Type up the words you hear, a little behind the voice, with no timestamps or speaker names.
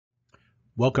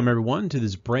Welcome everyone to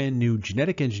this brand new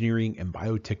genetic engineering and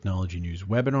biotechnology news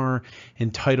webinar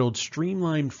entitled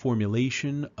Streamlined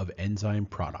Formulation of Enzyme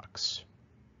Products.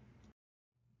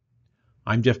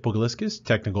 I'm Jeff Bogaliskis,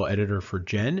 technical editor for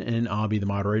GEN, and I'll be the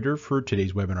moderator for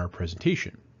today's webinar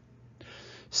presentation.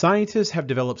 Scientists have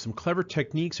developed some clever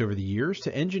techniques over the years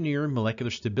to engineer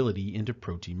molecular stability into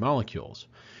protein molecules,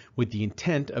 with the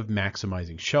intent of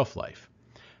maximizing shelf life.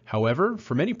 However,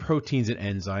 for many proteins and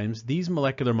enzymes, these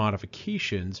molecular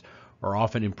modifications are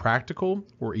often impractical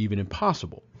or even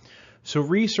impossible. So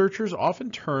researchers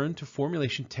often turn to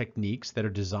formulation techniques that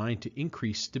are designed to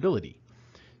increase stability.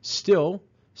 Still,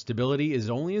 stability is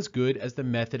only as good as the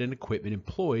method and equipment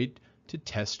employed to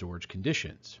test storage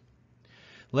conditions.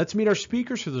 Let's meet our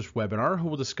speakers for this webinar, who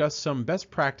will discuss some best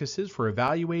practices for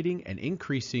evaluating and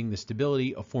increasing the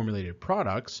stability of formulated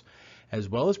products, as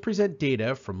well as present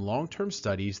data from long-term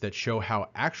studies that show how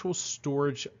actual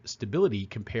storage stability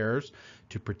compares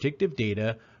to predictive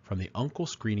data from the UNCLE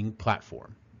screening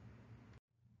platform.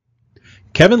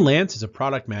 Kevin Lance is a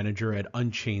product manager at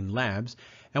Unchained Labs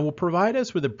and will provide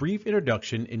us with a brief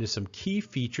introduction into some key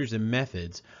features and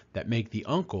methods that make the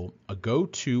UNCLE a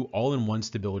go-to all-in-one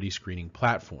stability screening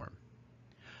platform.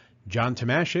 John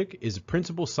Tomaszek is a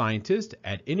principal scientist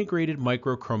at Integrated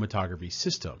Microchromatography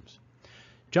Systems.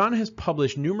 John has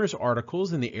published numerous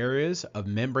articles in the areas of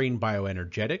membrane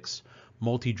bioenergetics,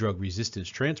 multi-drug resistance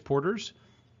transporters,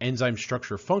 enzyme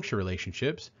structure-function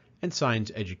relationships, and science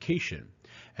education,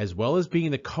 as well as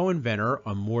being the co-inventor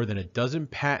on more than a dozen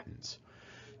patents.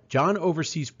 John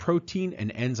oversees protein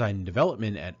and enzyme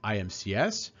development at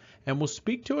IMCS and will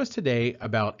speak to us today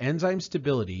about enzyme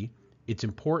stability, its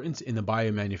importance in the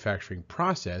biomanufacturing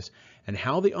process, and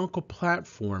how the UNCLE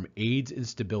platform aids in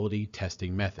stability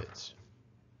testing methods.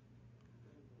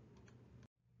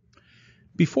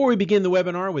 Before we begin the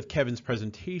webinar with Kevin's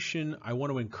presentation, I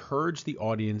want to encourage the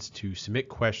audience to submit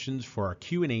questions for our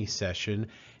Q&A session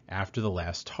after the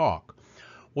last talk.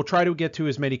 We'll try to get to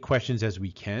as many questions as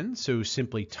we can, so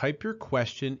simply type your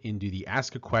question into the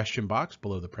Ask a Question box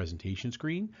below the presentation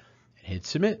screen and hit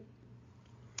Submit.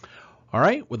 All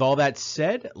right, with all that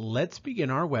said, let's begin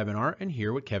our webinar and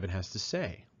hear what Kevin has to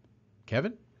say.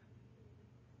 Kevin?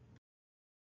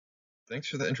 Thanks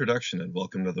for the introduction and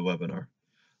welcome to the webinar.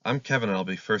 I'm Kevin and I'll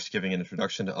be first giving an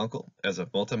introduction to UNCLE as a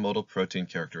multimodal protein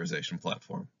characterization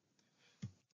platform.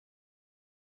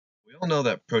 We all know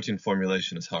that protein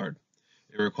formulation is hard.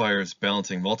 It requires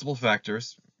balancing multiple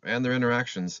factors and their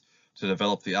interactions to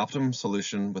develop the optimum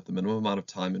solution with the minimum amount of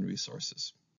time and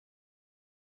resources.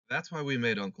 That's why we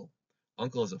made UNCLE.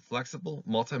 UNCLE is a flexible,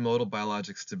 multimodal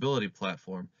biologic stability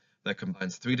platform that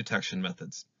combines three detection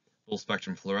methods: full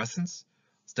spectrum fluorescence,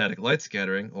 static light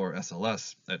scattering, or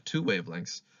SLS, at 2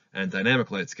 wavelengths, and dynamic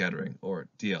light scattering, or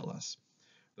DLS.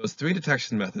 Those three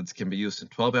detection methods can be used in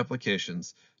 12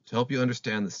 applications to help you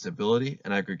understand the stability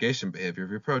and aggregation behavior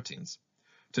of your proteins.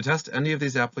 To test any of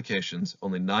these applications,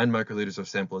 only 9 microliters of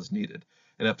sample is needed,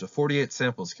 and up to 48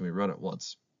 samples can be run at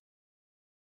once.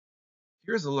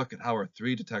 Here's a look at how our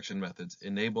 3 detection methods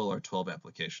enable our 12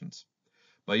 applications.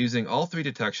 By using all 3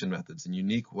 detection methods in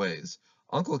unique ways,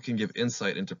 UNCLE can give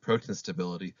insight into protein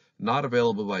stability not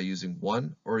available by using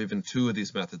 1 or even 2 of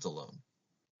these methods alone.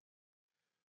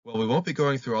 Well, we won't be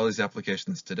going through all these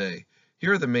applications today.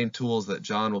 Here are the main tools that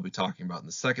John will be talking about in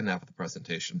the second half of the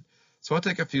presentation, so I'll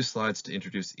take a few slides to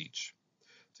introduce each.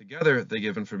 Together, they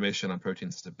give information on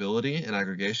protein stability and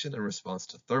aggregation in response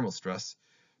to thermal stress,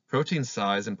 protein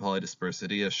size and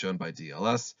polydispersity as shown by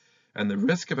DLS, and the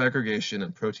risk of aggregation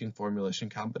and protein formulation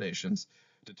combinations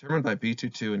determined by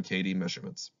B22 and KD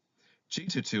measurements.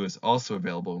 G22 is also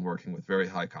available when working with very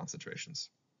high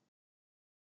concentrations.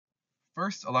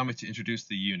 First, allow me to introduce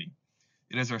the UNI.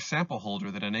 It is our sample holder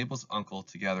that enables UNCLE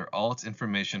to gather all its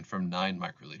information from 9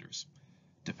 microliters.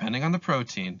 Depending on the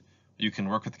protein, you can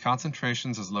work with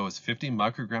concentrations as low as 50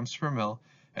 micrograms per mil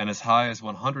and as high as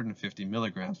 150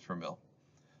 milligrams per mil.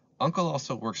 UNCLE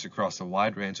also works across a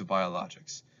wide range of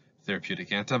biologics: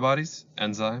 therapeutic antibodies,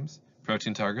 enzymes,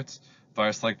 protein targets,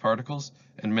 virus-like particles,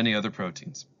 and many other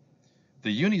proteins.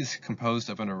 The UNI is composed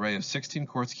of an array of 16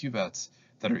 quartz cuvettes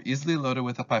that are easily loaded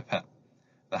with a pipette.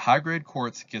 The high-grade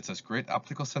quartz gets us great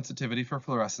optical sensitivity for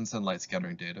fluorescence and light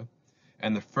scattering data,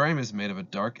 and the frame is made of a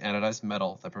dark anodized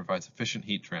metal that provides efficient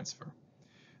heat transfer.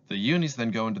 The UNIs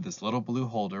then go into this little blue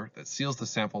holder that seals the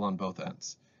sample on both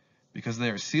ends. Because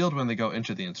they are sealed when they go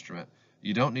into the instrument,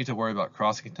 you don't need to worry about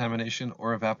cross-contamination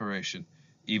or evaporation,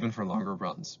 even for longer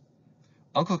runs.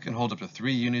 UNCLE can hold up to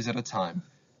 3 UNIs at a time,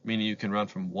 meaning you can run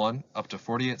from 1 up to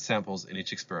 48 samples in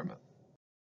each experiment.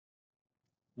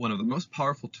 One of the most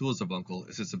powerful tools of UNCLE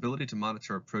is its ability to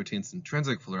monitor a protein's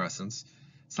intrinsic fluorescence,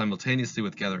 simultaneously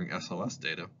with gathering SLS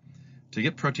data, to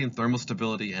get protein thermal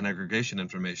stability and aggregation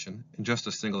information in just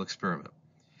a single experiment.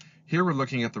 Here we're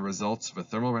looking at the results of a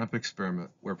thermal ramp experiment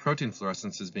where protein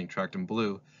fluorescence is being tracked in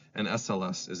blue and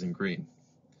SLS is in green.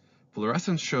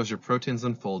 Fluorescence shows your proteins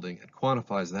unfolding and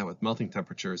quantifies that with melting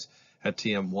temperatures at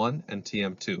TM1 and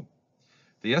TM2.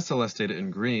 The SLS data in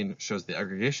green shows the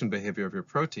aggregation behavior of your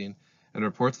protein and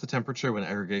reports the temperature when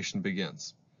aggregation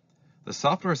begins. The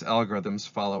software's algorithms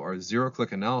follow our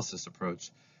zero-click analysis approach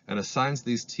and assigns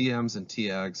these TMs and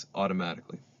TAGs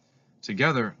automatically.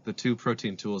 Together, the two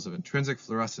protein tools of intrinsic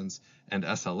fluorescence and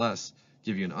SLS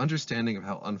give you an understanding of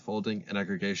how unfolding and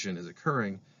aggregation is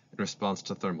occurring in response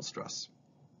to thermal stress.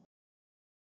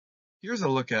 Here's a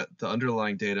look at the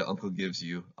underlying data UNCLE gives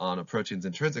you on a protein's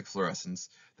intrinsic fluorescence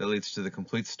that leads to the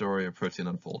complete story of protein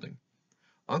unfolding.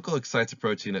 UNCLE excites a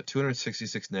protein at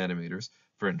 266 nanometers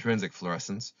for intrinsic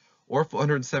fluorescence, or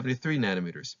 473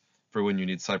 nanometers for when you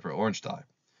need cypher orange dye,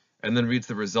 and then reads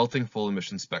the resulting full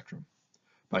emission spectrum.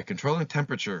 By controlling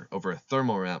temperature over a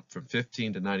thermal ramp from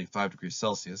 15 to 95 degrees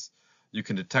Celsius, you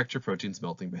can detect your protein's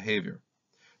melting behavior.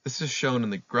 This is shown in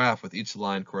the graph with each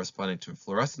line corresponding to a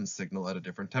fluorescence signal at a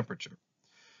different temperature.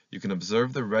 You can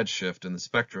observe the red shift in the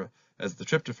spectra as the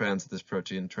tryptophans of this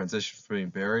protein transition from being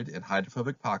buried in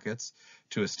hydrophobic pockets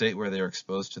to a state where they are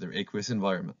exposed to their aqueous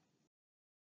environment.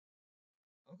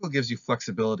 UNCLE gives you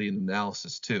flexibility in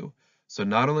analysis too, so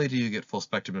not only do you get full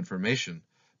spectrum information,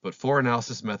 but 4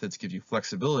 analysis methods give you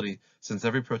flexibility since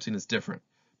every protein is different.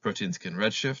 Proteins can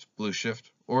redshift, blue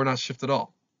shift, or not shift at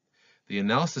all. The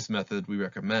analysis method we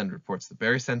recommend reports the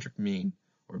barycentric mean,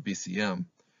 or BCM,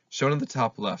 shown in the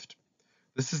top left.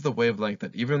 This is the wavelength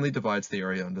that evenly divides the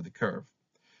area under the curve.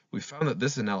 We found that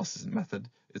this analysis method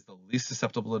is the least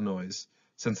susceptible to noise,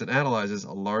 since it analyzes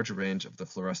a large range of the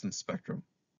fluorescence spectrum.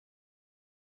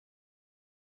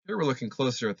 Here we're looking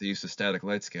closer at the use of static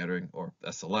light scattering, or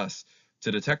SLS,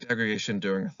 to detect aggregation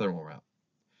during a thermal ramp.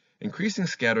 Increasing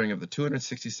scattering of the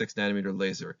 266 nanometer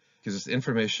laser gives us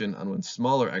information on when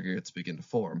smaller aggregates begin to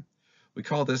form. We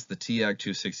call this the TAG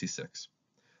 266.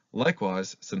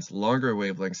 Likewise, since longer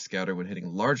wavelengths scatter when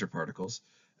hitting larger particles,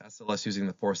 SLS using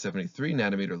the 473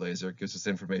 nanometer laser gives us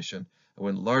information on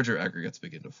when larger aggregates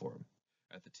begin to form,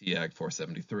 at the TAG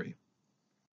 473.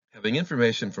 Having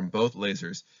information from both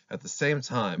lasers at the same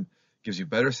time gives you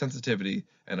better sensitivity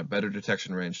and a better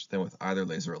detection range than with either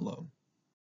laser alone.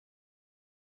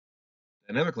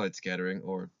 Dynamic light scattering,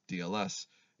 or DLS,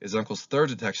 is UNCLE's third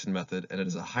detection method, and it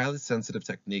is a highly sensitive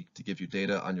technique to give you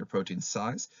data on your protein's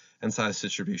size and size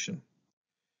distribution.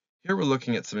 Here we're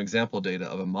looking at some example data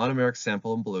of a monomeric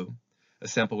sample in blue, a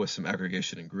sample with some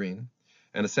aggregation in green,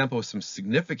 and a sample with some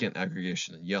significant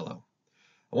aggregation in yellow.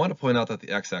 I want to point out that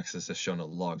the x-axis is shown a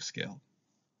log scale.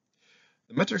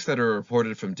 The metrics that are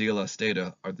reported from DLS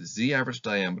data are the z-average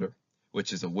diameter,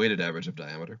 which is a weighted average of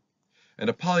diameter, and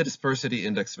a polydispersity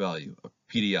index value, a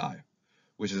PDI,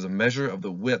 which is a measure of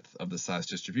the width of the size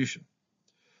distribution.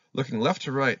 Looking left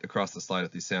to right across the slide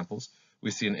at these samples,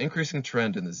 we see an increasing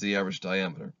trend in the z-average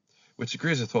diameter, which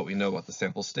agrees with what we know about the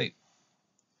sample state.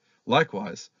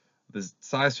 Likewise, the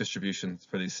size distributions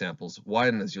for these samples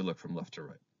widen as you look from left to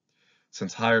right.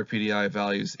 Since higher PDI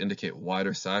values indicate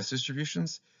wider size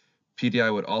distributions,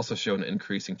 PDI would also show an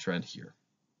increasing trend here.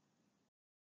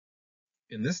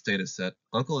 In this data set,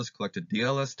 UNCLE has collected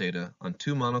DLS data on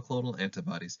 2 monoclonal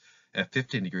antibodies at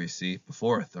 15 degrees C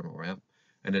before a thermal ramp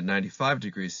and at 95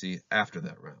 degrees C after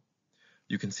that ramp.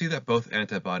 You can see that both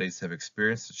antibodies have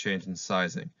experienced a change in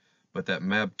sizing, but that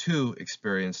MAB2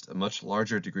 experienced a much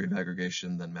larger degree of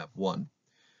aggregation than MAB1.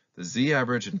 The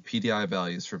z-average and PDI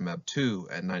values for MAB2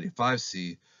 at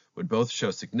 95C would both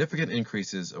show significant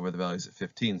increases over the values at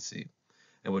 15C,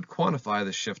 and would quantify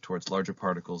the shift towards larger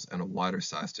particles and a wider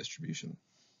size distribution.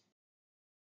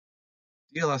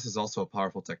 DLS is also a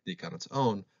powerful technique on its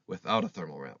own without a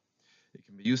thermal ramp. It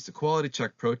can be used to quality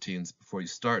check proteins before you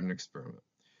start an experiment.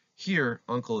 Here,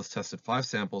 UNCLE has tested 5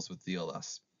 samples with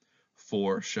DLS.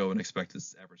 4 show an expected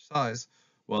average size,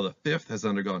 while the 5th has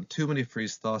undergone too many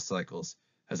freeze-thaw cycles,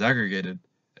 has aggregated,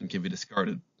 and can be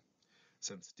discarded.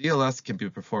 Since DLS can be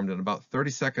performed in about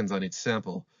 30 seconds on each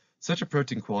sample, such a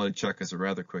protein quality check is a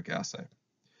rather quick assay.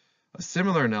 A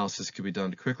similar analysis could be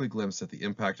done to quickly glimpse at the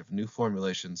impact of new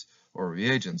formulations or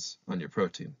reagents on your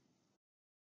protein.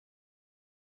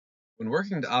 When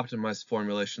working to optimize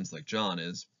formulations like John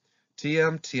is,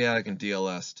 TM, TAG, and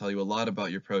DLS tell you a lot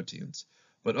about your proteins,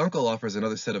 but UNCLE offers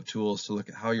another set of tools to look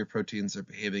at how your proteins are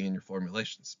behaving in your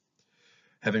formulations.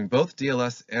 Having both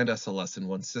DLS and SLS in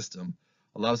one system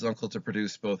allows UNCLE to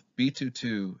produce both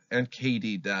B22 and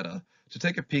KD data to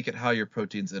take a peek at how your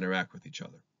proteins interact with each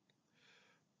other.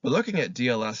 By looking at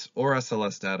DLS or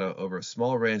SLS data over a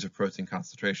small range of protein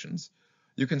concentrations,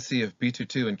 you can see if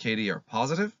B22 and KD are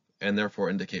positive and therefore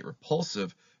indicate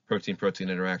repulsive protein-protein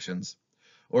interactions,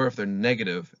 or if they're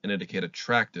negative and indicate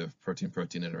attractive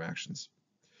protein-protein interactions.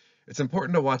 It's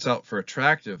important to watch out for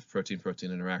attractive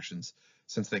protein-protein interactions,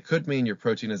 since they could mean your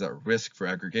protein is at risk for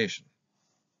aggregation.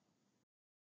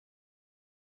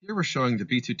 Here we're showing the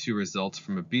B22 results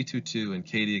from a B22 and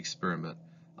KD experiment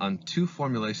on two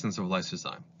formulations of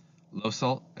lysozyme, low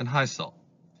salt and high salt.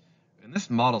 In this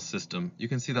model system, you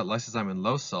can see that lysozyme in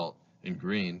low salt, in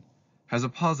green, has a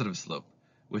positive slope,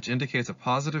 which indicates a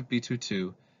positive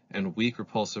B22 and weak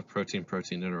repulsive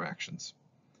protein-protein interactions.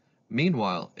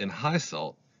 Meanwhile, in high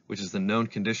salt, which is the known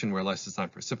condition where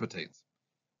lysozyme precipitates,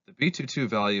 the B22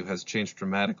 value has changed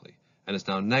dramatically and is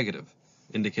now negative,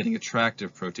 indicating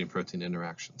attractive protein-protein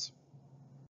interactions.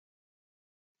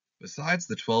 Besides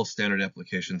the 12 standard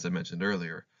applications I mentioned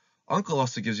earlier, UNCLE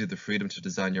also gives you the freedom to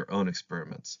design your own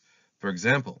experiments. For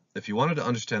example, if you wanted to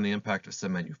understand the impact of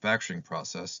some manufacturing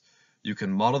process, you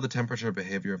can model the temperature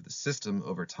behavior of the system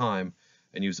over time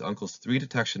and use UNCLE's 3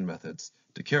 detection methods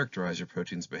to characterize your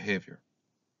protein's behavior.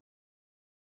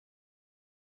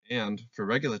 And for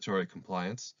regulatory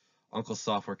compliance, UNCLE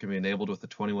software can be enabled with the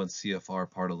 21 CFR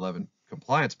Part 11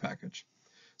 compliance package.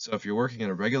 So if you're working in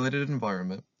a regulated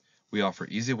environment, we offer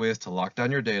easy ways to lock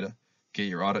down your data, get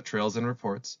your audit trails and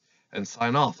reports, and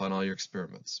sign off on all your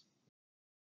experiments.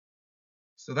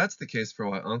 So that's the case for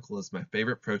why UNCLE is my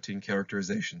favorite protein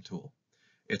characterization tool.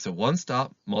 It's a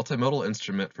one-stop, multimodal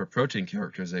instrument for protein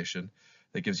characterization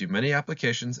that gives you many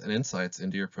applications and insights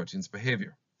into your protein's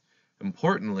behavior.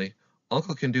 Importantly,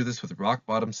 UNCLE can do this with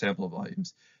rock-bottom sample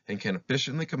volumes and can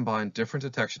efficiently combine different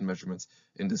detection measurements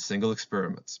into single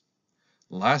experiments.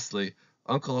 Lastly,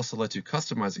 UNCLE also lets you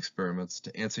customize experiments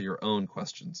to answer your own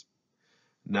questions.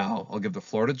 Now, I'll give the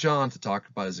floor to John to talk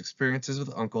about his experiences with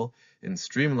UNCLE in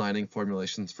streamlining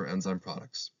formulations for enzyme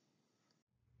products.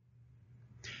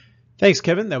 Thanks,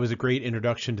 Kevin. That was a great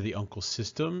introduction to the UNCLE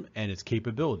system and its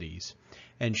capabilities,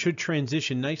 and should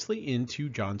transition nicely into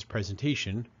John's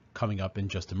presentation coming up in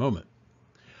just a moment.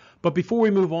 But before we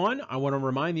move on, I want to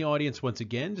remind the audience once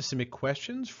again to submit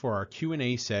questions for our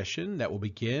Q&A session that will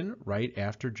begin right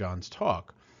after John's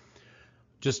talk.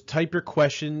 Just type your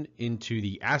question into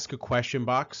the Ask a Question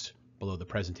box below the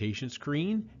presentation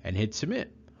screen and hit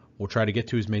Submit. We'll try to get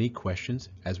to as many questions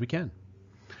as we can.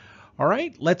 All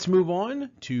right, let's move on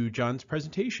to John's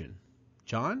presentation.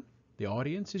 John, the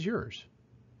audience is yours.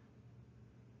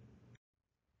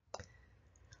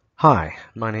 Hi,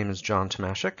 my name is John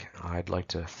Tomaszek. I'd like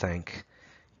to thank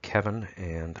Kevin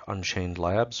and Unchained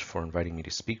Labs for inviting me to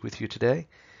speak with you today.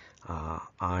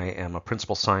 I am a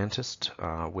principal scientist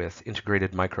with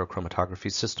Integrated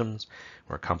Microchromatography Systems.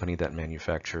 We're a company that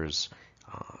manufactures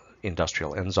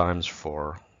industrial enzymes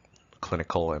for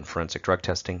clinical and forensic drug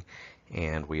testing,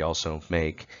 and we also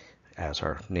make, as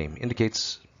our name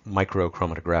indicates,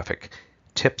 microchromatographic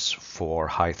tips for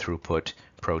high throughput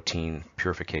protein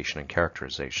purification and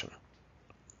characterization.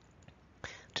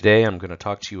 Today I'm going to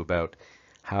talk to you about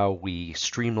how we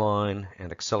streamline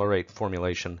and accelerate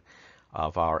formulation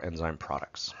of our enzyme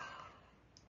products.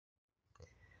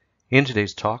 In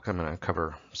today's talk, I'm going to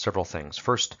cover several things.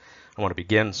 First, I want to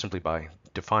begin simply by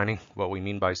defining what we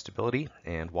mean by stability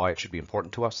and why it should be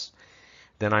important to us.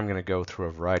 Then I'm going to go through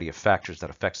a variety of factors that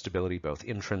affect stability, both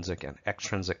intrinsic and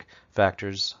extrinsic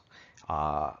factors.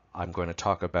 I'm going to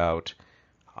talk about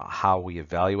how we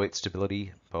evaluate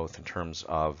stability, both in terms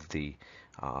of the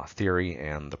theory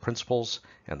and the principles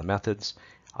and the methods.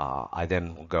 I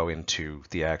then will go into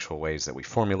the actual ways that we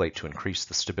formulate to increase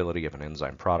the stability of an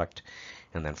enzyme product.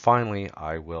 And then finally,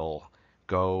 I will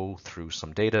go through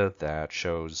some data that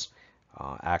shows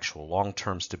actual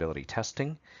long-term stability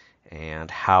testing and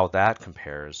how that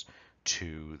compares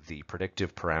to the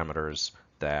predictive parameters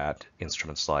that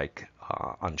instruments like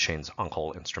Unchained's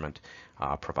UNCLE instrument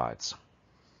provides.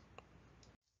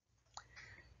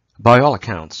 By all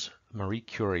accounts, Marie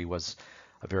Curie was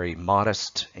a very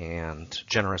modest and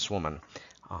generous woman.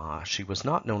 She was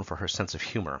not known for her sense of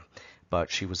humor,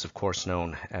 but she was of course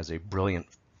known as a brilliant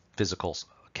physical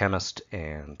chemist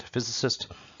and physicist,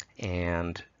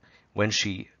 and when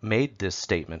she made this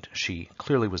statement, she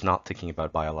clearly was not thinking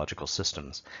about biological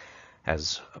systems.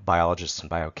 As biologists and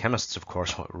biochemists, of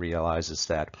course, what we realize is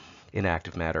that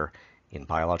inactive matter in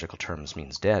biological terms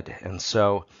means dead. And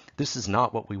so this is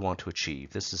not what we want to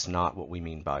achieve. This is not what we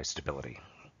mean by stability.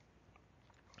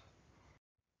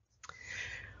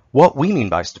 What we mean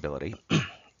by stability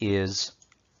is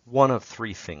one of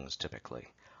three things typically.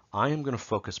 I am going to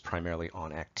focus primarily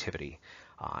on activity,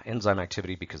 enzyme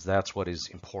activity, because that's what is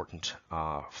important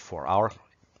for our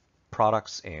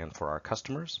products and for our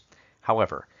customers.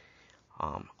 However,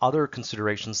 other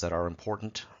considerations that are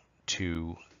important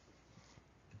to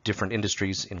different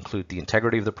industries include the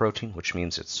integrity of the protein, which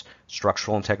means its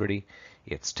structural integrity,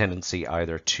 its tendency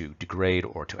either to degrade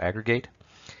or to aggregate.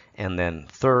 And then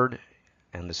third,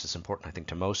 and this is important I think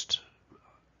to most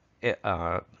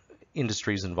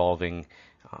industries involving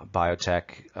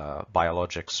biotech,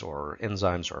 biologics, or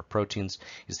enzymes or proteins,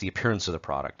 is the appearance of the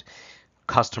product.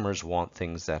 Customers want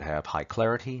things that have high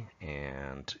clarity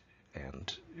and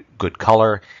good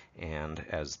color, and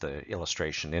as the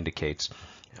illustration indicates,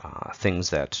 things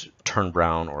that turn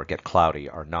brown or get cloudy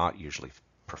are not usually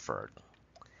preferred.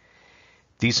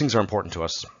 These things are important to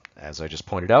us. As I just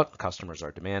pointed out, customers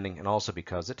are demanding, and also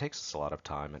because it takes us a lot of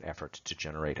time and effort to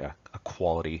generate a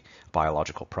quality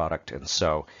biological product, and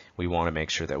so we want to make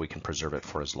sure that we can preserve it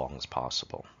for as long as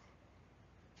possible.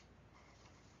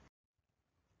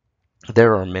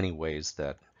 There are many ways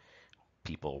that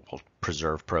people will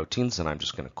preserve proteins, and I'm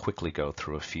just going to quickly go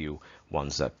through a few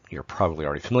ones that you're probably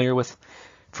already familiar with.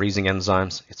 Freezing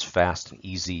enzymes, it's fast and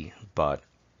easy, but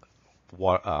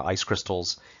ice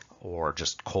crystals or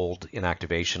just cold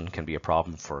inactivation can be a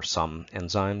problem for some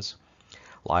enzymes.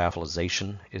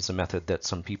 Lyophilization is a method that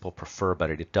some people prefer,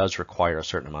 but it does require a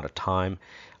certain amount of time,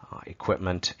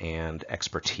 equipment, and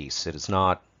expertise. It is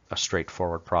not a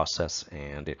straightforward process,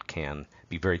 and it can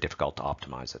be very difficult to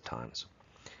optimize at times.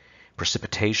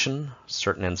 Precipitation,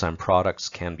 certain enzyme products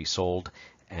can be sold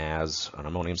as an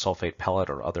ammonium sulfate pellet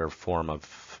or other form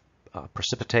of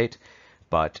precipitate,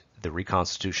 but the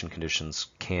reconstitution conditions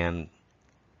can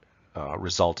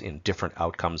result in different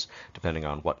outcomes depending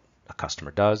on what a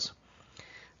customer does.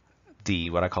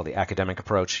 What I call the academic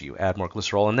approach, you add more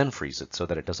glycerol and then freeze it so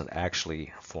that it doesn't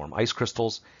actually form ice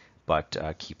crystals, but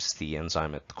keeps the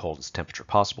enzyme at the coldest temperature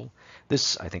possible.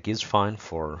 This, I think, is fine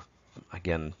for,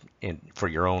 again, for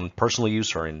your own personal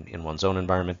use or in one's own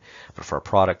environment, but for a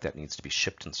product that needs to be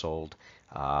shipped and sold,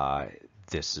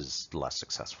 this is less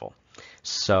successful.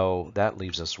 So that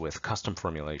leaves us with custom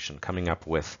formulation, coming up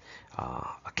with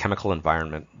a chemical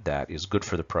environment that is good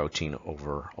for the protein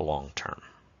over a long term.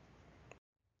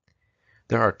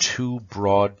 There are two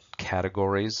broad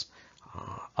categories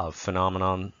of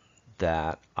phenomenon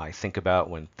that I think about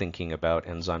when thinking about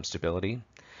enzyme stability.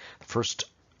 The first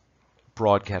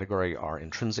broad category are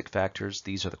intrinsic factors.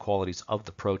 These are the qualities of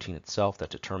the protein itself that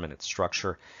determine its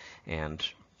structure and,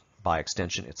 by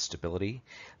extension, its stability.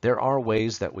 There are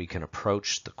ways that we can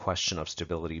approach the question of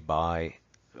stability by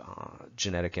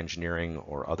genetic engineering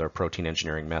or other protein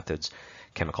engineering methods,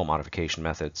 chemical modification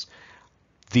methods.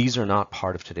 These are not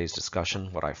part of today's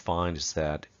discussion. What I find is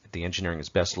that the engineering is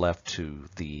best left to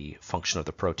the function of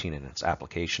the protein in its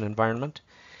application environment,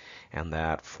 and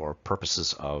that for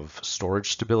purposes of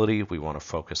storage stability, we want to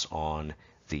focus on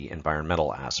the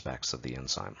environmental aspects of the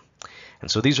enzyme. And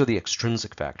so these are the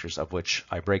extrinsic factors, of which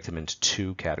I break them into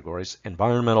two categories.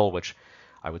 Environmental, which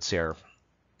I would say are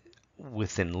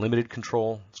within limited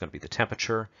control. It's going to be the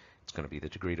temperature, it's going to be the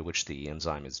degree to which the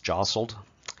enzyme is jostled,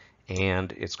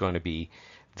 and it's going to be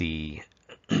the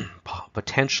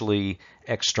potentially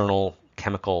external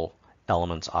chemical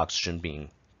elements, oxygen being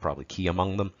probably key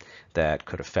among them, that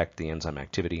could affect the enzyme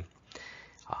activity.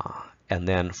 And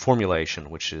then formulation,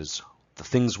 which is the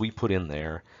things we put in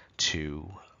there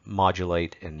to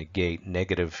modulate and negate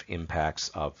negative impacts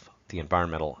of the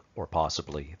environmental or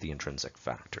possibly the intrinsic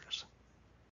factors.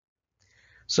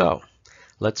 So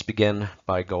let's begin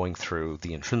by going through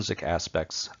the intrinsic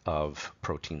aspects of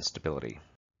protein stability.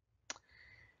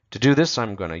 To do this,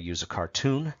 I'm going to use a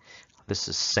cartoon. This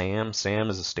is SAM. SAM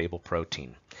is a stable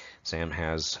protein. SAM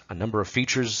has a number of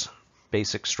features,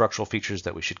 basic structural features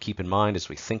that we should keep in mind as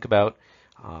we think about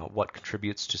what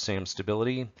contributes to SAM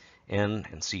stability. N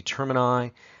and C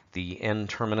termini. The N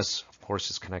terminus, of course,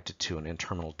 is connected to an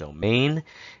N-terminal domain,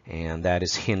 and that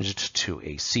is hinged to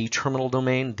a C-terminal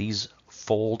domain. These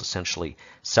fold essentially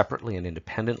separately and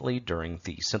independently during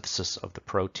the synthesis of the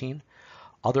protein.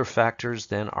 Other factors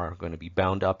then are going to be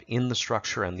bound up in the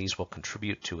structure, and these will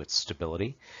contribute to its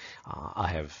stability. I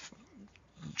have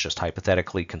just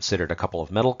hypothetically considered a couple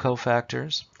of metal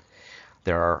cofactors.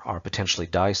 There are potentially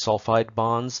disulfide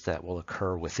bonds that will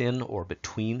occur within or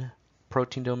between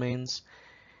protein domains.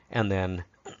 And then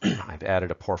I've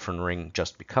added a porphyrin ring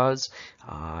just because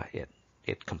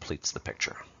it completes the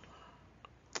picture.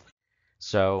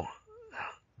 So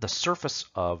the surface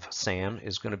of SAM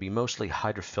is going to be mostly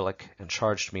hydrophilic and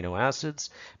charged amino acids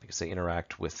because they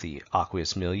interact with the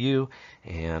aqueous milieu,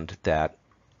 and that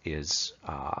is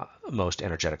most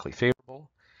energetically favorable.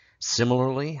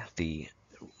 Similarly, the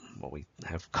what we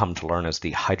have come to learn as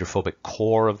the hydrophobic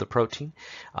core of the protein,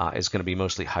 is going to be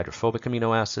mostly hydrophobic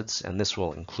amino acids, and this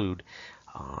will include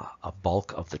a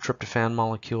bulk of the tryptophan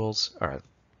molecules, or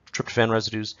tryptophan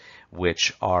residues,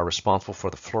 which are responsible for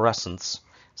the fluorescence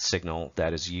signal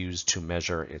that is used to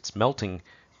measure its melting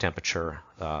temperature,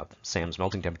 SAM's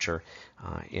melting temperature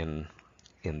in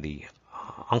the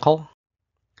uncle.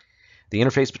 The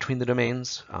interface between the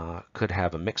domains could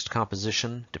have a mixed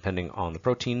composition depending on the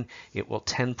protein. It will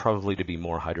tend probably to be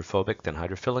more hydrophobic than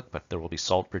hydrophilic, but there will be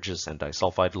salt bridges and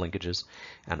disulfide linkages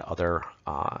and other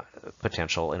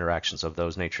potential interactions of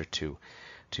those nature to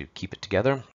keep it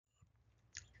together.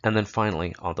 And then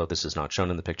finally, although this is not shown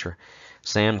in the picture,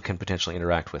 SAM can potentially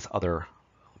interact with other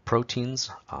proteins,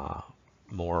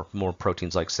 more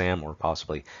proteins like SAM, or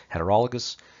possibly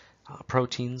heterologous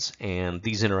proteins, and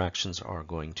these interactions are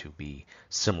going to be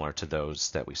similar to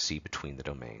those that we see between the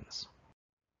domains.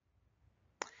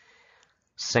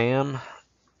 SAM,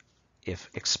 if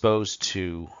exposed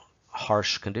to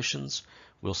harsh conditions,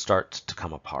 will start to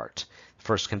come apart.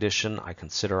 First condition I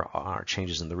consider are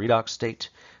changes in the redox state.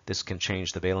 This can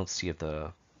change the valency of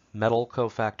the metal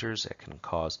cofactors. It can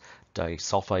cause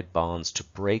disulfide bonds to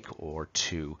break or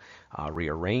to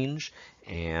rearrange,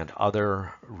 and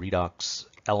other redox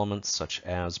elements such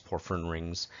as porphyrin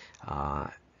rings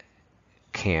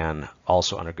can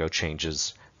also undergo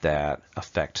changes that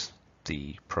affect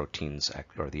the proteins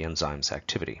or the enzyme's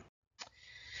activity.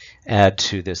 Add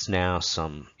to this now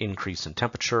some increase in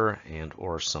temperature and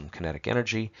or some kinetic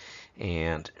energy,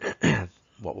 and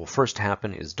what will first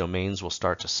happen is domains will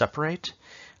start to separate.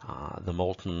 The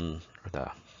molten, or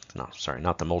the,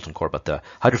 not the molten core, but the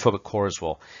hydrophobic cores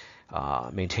will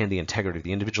maintain the integrity of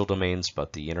the individual domains,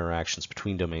 but the interactions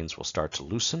between domains will start to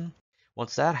loosen.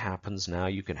 Once that happens, now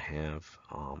you can have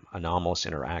anomalous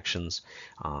interactions,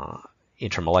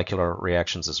 intermolecular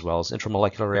reactions as well as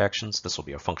intramolecular reactions. This will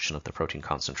be a function of the protein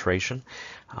concentration,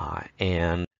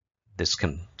 and this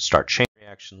can start chain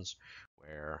reactions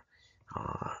where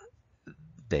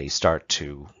they start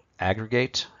to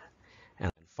aggregate,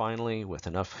 and then finally, with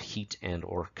enough heat and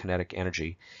or kinetic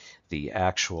energy, the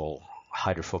actual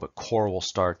hydrophobic core will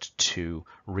start to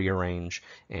rearrange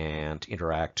and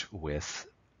interact with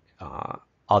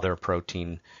other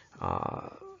protein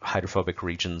hydrophobic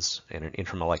regions in an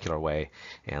intramolecular way,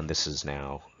 and this is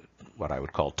now what I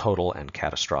would call total and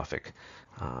catastrophic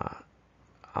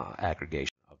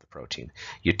aggregation of the protein.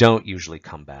 You don't usually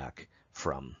come back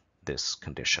from this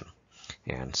condition,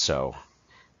 and so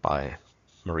by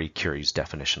Marie Curie's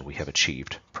definition, we have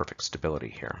achieved perfect stability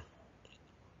here.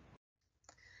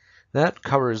 That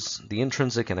covers the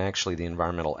intrinsic and actually the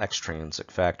environmental extrinsic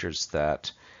factors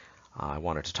that I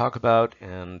wanted to talk about,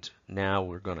 and now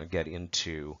we're going to get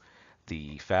into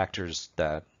the factors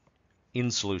that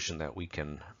in solution that we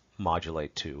can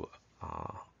modulate to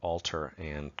alter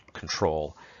and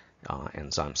control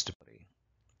enzyme stability.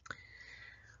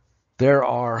 There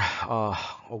are a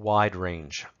wide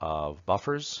range of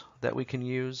buffers that we can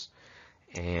use,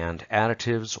 and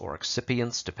additives or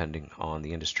excipients, depending on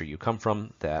the industry you come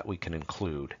from, that we can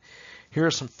include. Here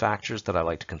are some factors that I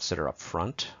like to consider up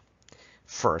front.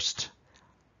 First,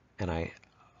 and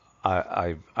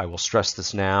I will stress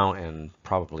this now and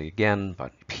probably again,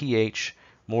 but pH,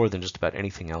 more than just about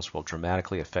anything else, will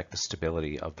dramatically affect the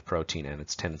stability of the protein and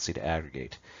its tendency to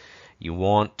aggregate. You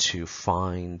want to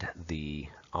find the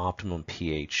optimum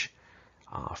pH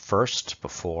first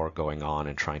before going on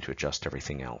and trying to adjust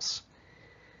everything else.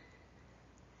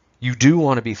 You do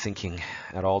want to be thinking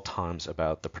at all times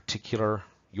about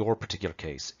your particular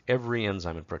case. Every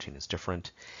enzyme and protein is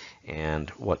different, and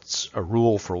what's a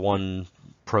rule for one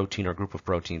protein or group of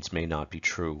proteins may not be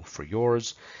true for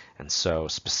yours, and so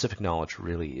specific knowledge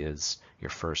really is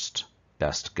your first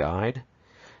best guide.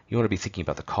 You want to be thinking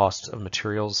about the cost of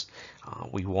materials.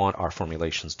 We want our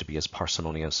formulations to be as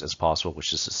parsimonious as possible,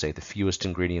 which is to say the fewest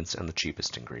ingredients and the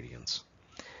cheapest ingredients.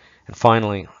 And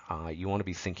finally, you want to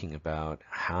be thinking about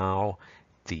how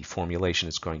the formulation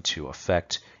is going to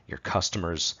affect your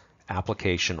customer's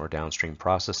application or downstream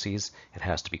processes. It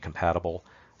has to be compatible,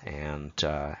 and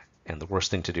the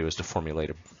worst thing to do is to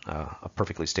formulate a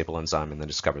perfectly stable enzyme and then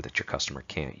discover that your customer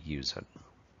can't use it.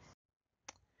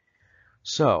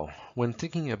 So, when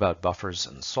thinking about buffers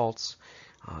and salts,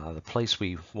 the place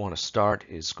we want to start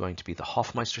is going to be the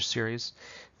Hofmeister series.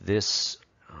 This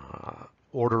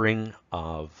ordering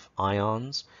of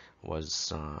ions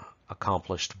was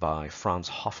accomplished by Franz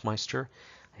Hofmeister,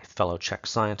 a fellow Czech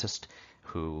scientist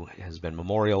who has been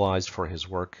memorialized for his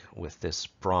work with this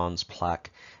bronze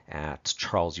plaque at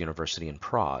Charles University in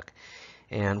Prague.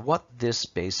 And what this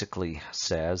basically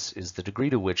says is the degree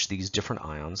to which these different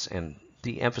ions, and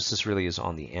the emphasis really is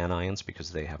on the anions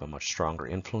because they have a much stronger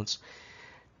influence,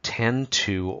 tend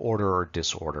to order or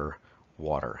disorder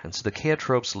water. And so the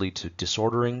chaotropes lead to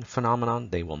disordering phenomenon.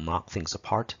 They will knock things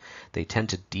apart. They tend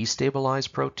to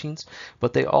destabilize proteins,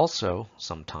 but they also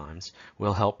sometimes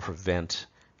will help prevent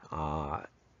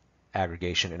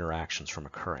aggregation interactions from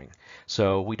occurring.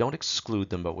 So we don't exclude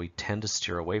them, but we tend to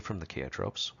steer away from the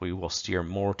chaotropes. We will steer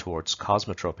more towards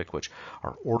cosmotropic, which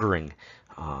are ordering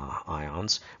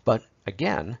ions. But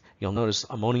again, you'll notice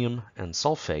ammonium and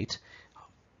sulfate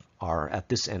are at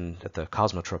this end, at the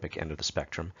cosmotropic end of the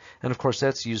spectrum. And of course,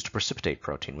 that's used to precipitate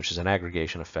protein, which is an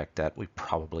aggregation effect that we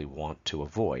probably want to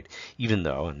avoid, even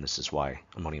though, and this is why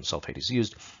ammonium sulfate is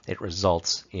used, it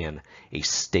results in a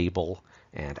stable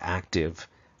and active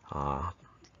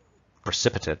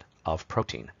precipitate of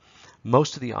protein.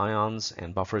 Most of the ions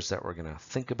and buffers that we're going to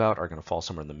think about are going to fall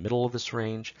somewhere in the middle of this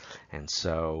range. And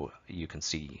so you can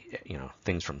see,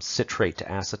 things from citrate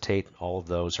to acetate, all of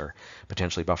those are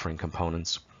potentially buffering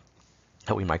components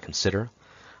that we might consider.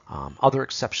 Other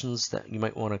exceptions that you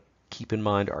might want to keep in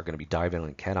mind are going to be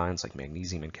divalent cations like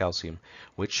magnesium and calcium,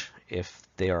 which, if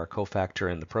they are a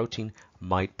cofactor in the protein,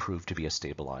 might prove to be a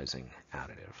stabilizing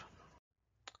additive.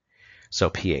 So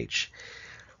pH.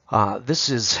 This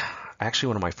is actually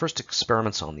one of my first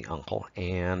experiments on the uncle,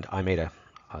 and I made a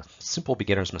simple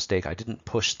beginner's mistake. I didn't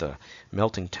push the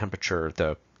melting temperature,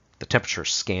 the temperature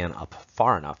scan up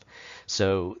far enough.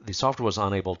 So the software was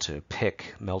unable to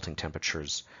pick melting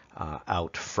temperatures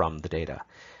out from the data.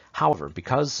 However,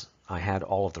 because I had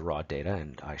all of the raw data,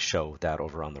 and I show that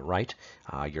over on the right,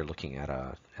 you're looking at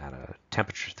a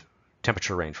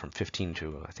temperature range from 15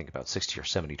 to I think about 60 or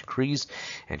 70 degrees,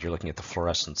 and you're looking at the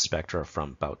fluorescence spectra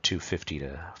from about 250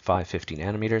 to 550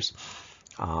 nanometers.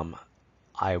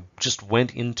 I just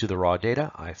went into the raw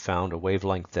data. I found a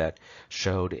wavelength that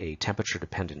showed a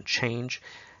temperature-dependent change,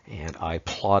 and I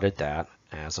plotted that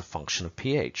as a function of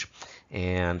pH.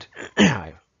 And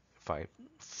if I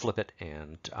flip it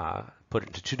and put it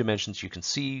into 2 dimensions, you can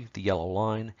see the yellow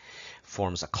line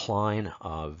forms a cline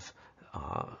of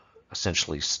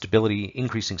essentially stability,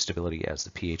 increasing stability as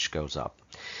the pH goes up.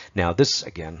 Now this,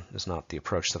 again, is not the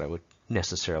approach that I would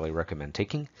necessarily recommend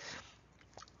taking.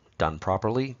 Done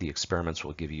properly, the experiments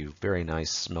will give you very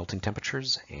nice melting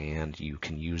temperatures, and you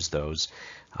can use those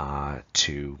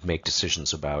to make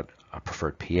decisions about a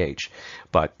preferred pH.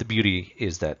 But the beauty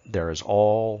is that there is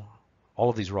all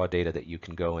of these raw data that you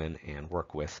can go in and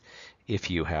work with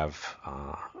if you have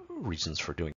reasons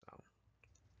for doing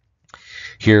so.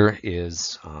 Here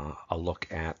is a look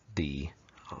at the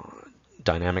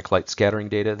dynamic light scattering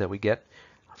data that we get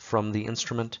from the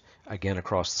instrument, again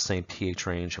across the same pH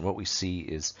range, and what we see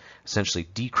is essentially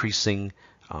decreasing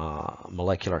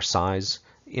molecular size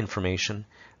information.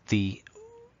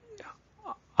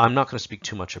 I'm not going to speak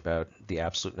too much about the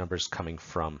absolute numbers coming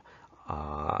from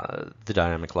the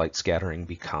dynamic light scattering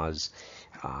because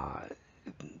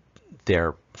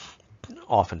they're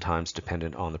oftentimes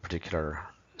dependent on the particular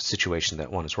situation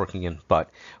that one is working in. But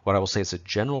what I will say is a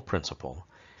general principle,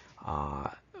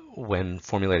 when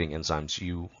formulating enzymes,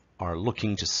 you are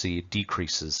looking to see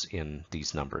decreases in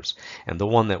these numbers. And the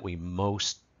one that we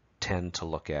most tend to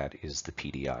look at is the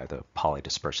PDI, the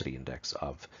polydispersity index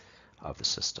of the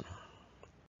system.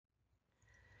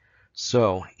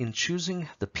 So in choosing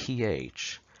the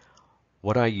pH,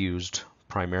 what I used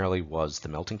primarily was the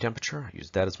melting temperature. I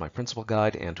used that as my principal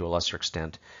guide, and to a lesser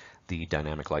extent, the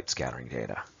dynamic light scattering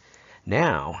data.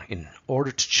 Now, in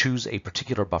order to choose a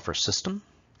particular buffer system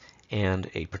and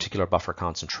a particular buffer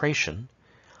concentration,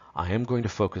 I am going to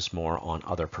focus more on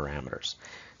other parameters.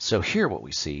 So here what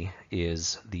we see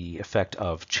is the effect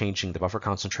of changing the buffer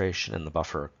concentration and the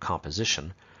buffer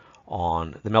composition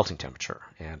on the melting temperature.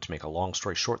 And to make a long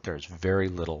story short, there's very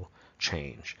little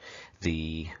change.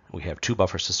 We have 2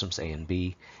 buffer systems, A and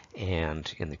B,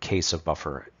 and in the case of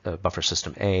buffer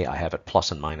system A, I have it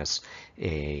plus and minus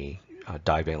a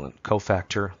divalent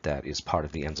cofactor that is part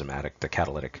of the the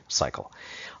catalytic cycle.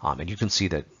 And you can see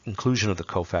that inclusion of the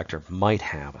cofactor might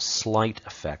have a slight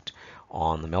effect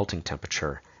on the melting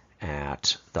temperature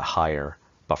at the higher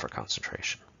buffer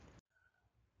concentration.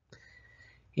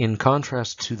 In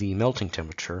contrast to the melting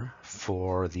temperature,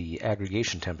 for the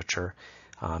aggregation temperature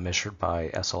measured by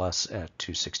SLS at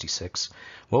 266,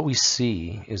 what we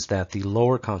see is that the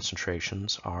lower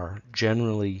concentrations are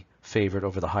generally favored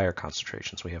over the higher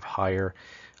concentrations. We have higher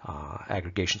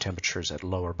aggregation temperatures at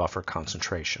lower buffer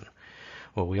concentration.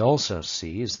 What we also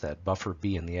see is that buffer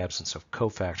B, in the absence of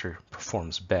cofactor,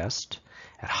 performs best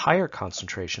at higher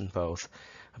concentration, both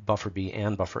buffer B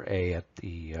and buffer A at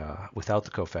the without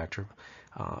the cofactor,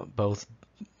 both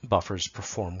buffers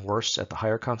perform worse at the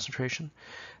higher concentration.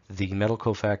 The metal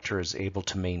cofactor is able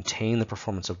to maintain the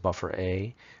performance of buffer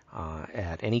A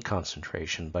at any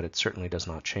concentration, but it certainly does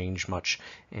not change much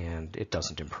and it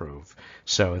doesn't improve.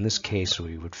 So in this case,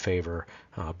 we would favor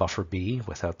buffer B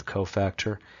without the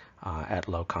cofactor at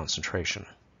low concentration.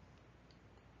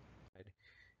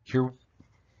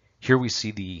 Here we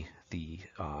see the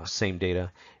same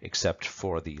data except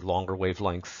for the longer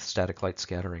wavelength static light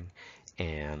scattering,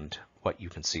 and what you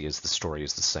can see is the story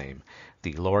is the same.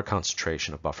 The lower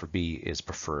concentration of buffer B is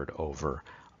preferred over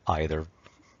either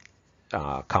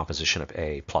composition of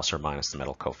A plus or minus the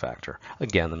metal cofactor.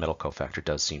 Again, the metal cofactor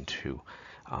does seem to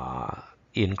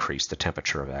increase the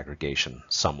temperature of aggregation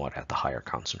somewhat at the higher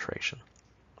concentration.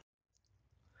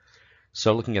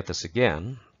 So looking at this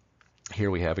again, here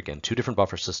we have again two different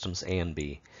buffer systems, A and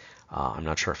B. I'm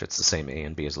not sure if it's the same A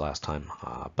and B as last time,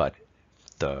 but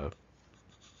the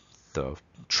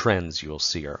trends you'll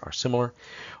see are similar.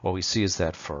 What we see is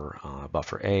that for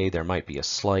buffer A, there might be a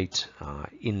slight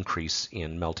increase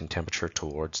in melting temperature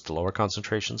towards the lower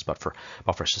concentrations, but for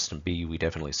buffer system B, we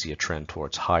definitely see a trend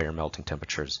towards higher melting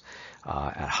temperatures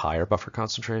at higher buffer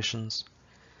concentrations.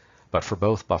 But for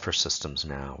both buffer systems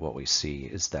now, what we see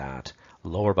is that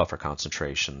lower buffer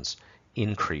concentrations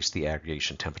increase the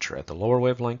aggregation temperature at the lower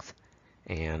wavelength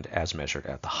and as measured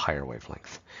at the higher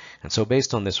wavelength. And so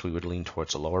based on this, we would lean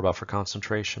towards a lower buffer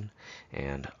concentration.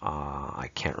 And I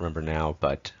can't remember now,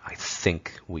 but I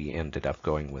think we ended up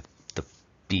going with the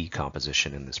B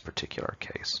composition in this particular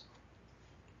case.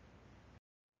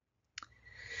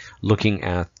 Looking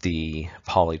at the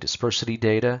polydispersity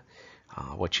data,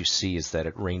 what you see is that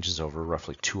it ranges over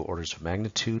roughly 2 orders of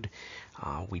magnitude.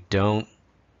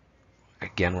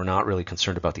 Again, we're not really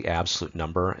concerned about the absolute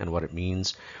number and what it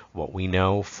means. What we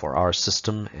know for our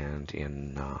system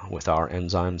and with our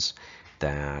enzymes,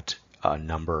 that a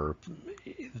number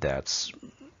that's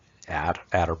at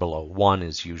or below 1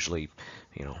 is usually,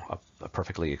 a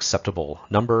perfectly acceptable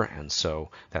number, and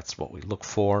so that's what we look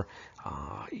for.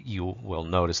 You will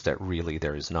notice that really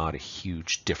there is not a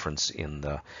huge difference in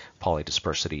the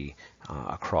polydispersity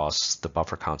across the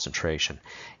buffer concentration.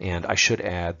 And I should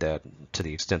add that to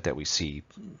the extent that we see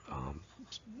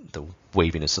the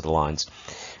waviness of the lines,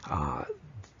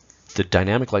 the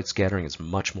dynamic light scattering is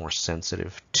much more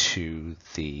sensitive to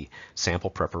the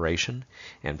sample preparation,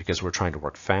 and because we're trying to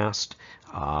work fast,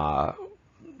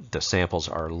 the samples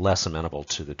are less amenable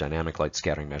to the dynamic light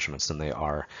scattering measurements than they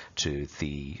are to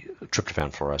the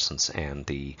tryptophan fluorescence and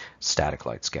the static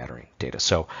light scattering data.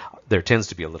 So there tends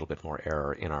to be a little bit more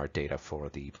error in our data for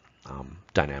the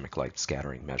dynamic light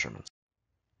scattering measurements.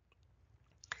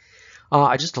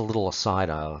 Just a little aside,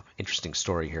 interesting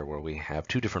story here where we have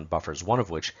two different buffers, one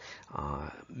of which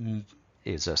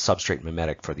is a substrate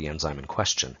mimetic for the enzyme in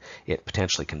question. It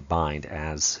potentially can bind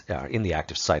as in the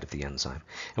active site of the enzyme.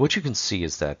 And what you can see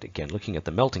is that, again, looking at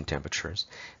the melting temperatures,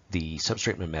 the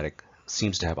substrate mimetic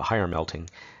seems to have a higher melting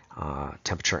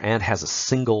temperature and has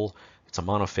it's a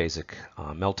monophasic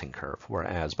melting curve,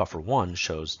 whereas buffer 1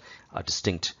 shows a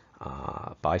distinct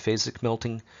biphasic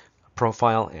melting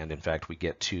profile, and in fact we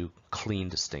get two clean,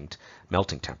 distinct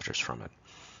melting temperatures from it.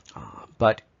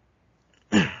 But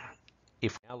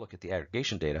if we now look at the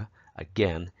aggregation data,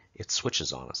 again, it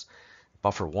switches on us.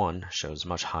 Buffer 1 shows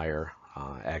much higher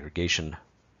aggregation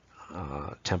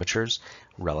temperatures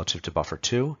relative to buffer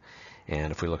 2.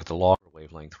 And if we look at the log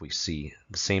wavelength, we see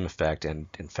the same effect. And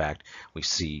in fact, we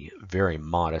see very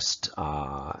modest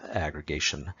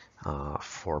aggregation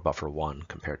for buffer 1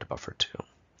 compared to buffer 2.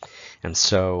 And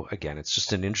so, again, it's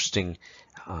just an interesting,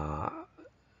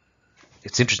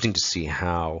 it's interesting to see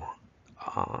how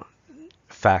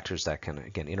factors that can,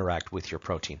 again, interact with your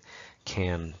protein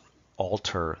can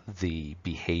alter the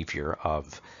behavior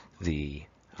of the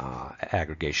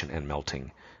aggregation and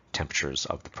melting temperatures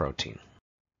of the protein.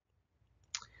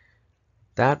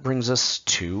 That brings us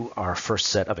to our first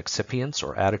set of excipients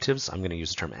or additives. I'm going to use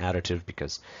the term additive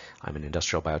because I'm an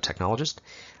industrial biotechnologist.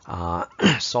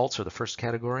 Salts are the first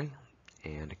category.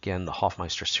 And again, the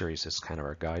Hofmeister series is kind of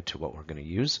our guide to what we're going to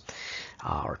use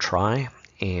or try.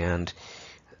 And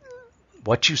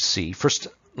what you see, first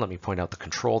let me point out the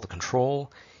control. The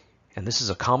control, and this is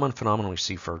a common phenomenon we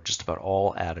see for just about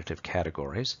all additive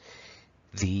categories,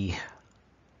 even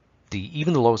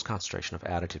the lowest concentration of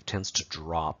additive tends to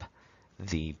drop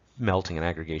the melting and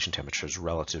aggregation temperatures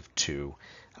relative to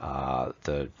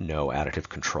the no additive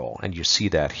control. And you see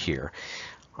that here.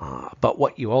 But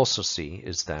what you also see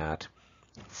is that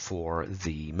for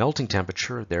the melting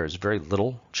temperature, there is very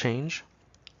little change.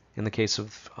 in the case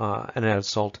of an added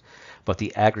salt, but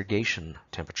the aggregation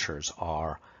temperatures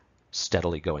are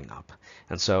steadily going up.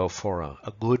 And so for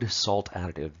a good salt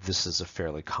additive, this is a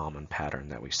fairly common pattern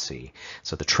that we see.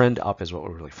 So the trend up is what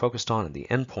we're really focused on, and the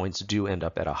endpoints do end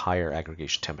up at a higher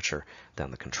aggregation temperature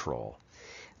than the control.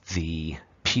 The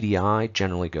PDI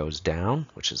generally goes down,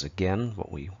 which is again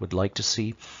what we would like to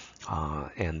see,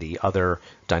 and the other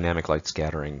dynamic light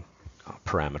scattering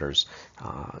parameters,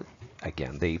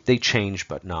 again, they change,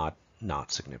 but not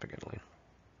significantly.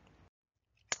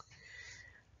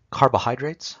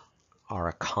 Carbohydrates are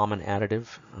a common additive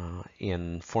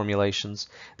in formulations.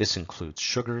 This includes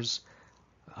sugars,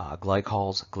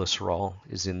 glycols, glycerol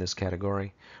is in this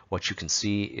category. What you can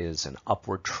see is an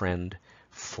upward trend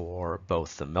for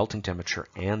both the melting temperature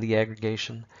and the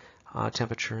aggregation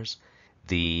temperatures.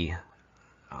 The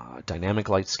dynamic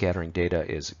light scattering data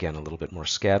is again a little bit more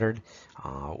scattered,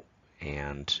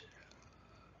 and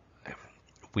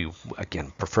we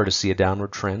again prefer to see a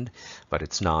downward trend, but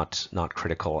it's not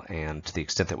critical, and to the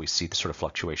extent that we see the sort of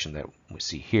fluctuation that we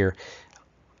see here,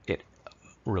 it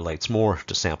relates more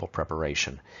to sample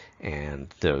preparation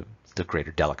and the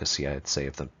greater delicacy, I'd say,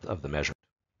 of the measurement.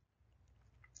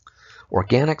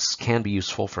 Organics can be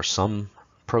useful for some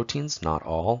proteins, not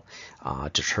all.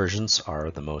 Detergents are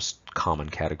the most common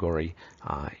category,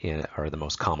 are the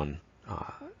most common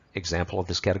example of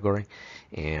this category,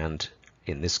 and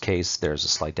in this case, there's a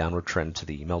slight downward trend to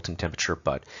the melting temperature,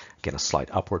 but again, a slight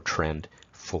upward trend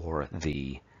for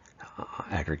the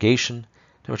aggregation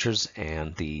temperatures,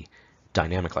 and the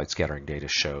dynamic light scattering data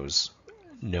shows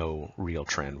no real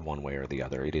trend one way or the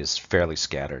other. It is fairly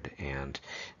scattered and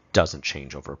doesn't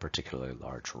change over a particularly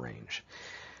large range.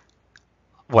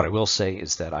 What I will say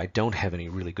is that I don't have any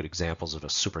really good examples of a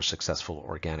super successful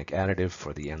organic additive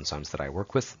for the enzymes that I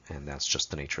work with, and that's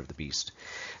just the nature of the beast.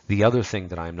 The other thing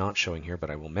that I'm not showing here, but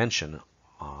I will mention,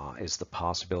 is the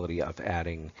possibility of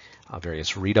adding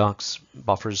various redox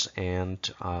buffers and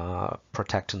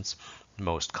protectants.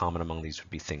 Most common among these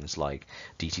would be things like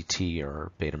DTT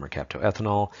or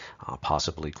beta-mercaptoethanol,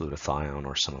 possibly glutathione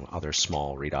or some other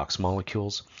small redox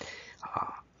molecules.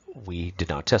 We did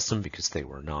not test them because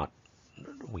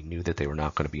we knew that they were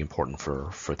not going to be important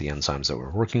for the enzymes that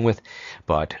we're working with.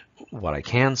 But what I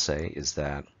can say is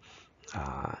that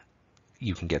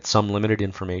you can get some limited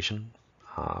information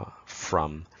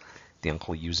from the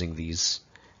uncle using these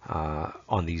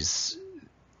on these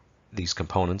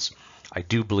components. I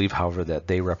do believe, however, that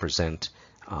they represent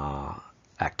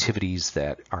activities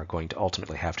that are going to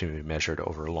ultimately have to be measured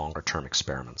over longer term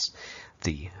experiments.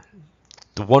 The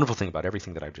wonderful thing about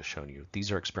everything that I've just shown you,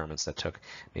 these are experiments that took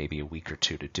maybe a week or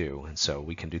two to do, and so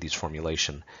we can do these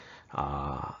formulation,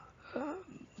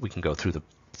 we can go through the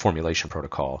formulation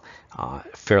protocol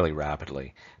fairly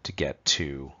rapidly to get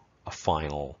to a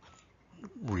final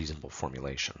reasonable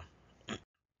formulation.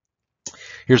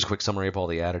 Here's a quick summary of all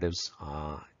the additives.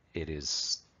 It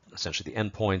is essentially the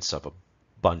endpoints of a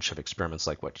bunch of experiments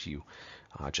like what you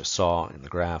just saw in the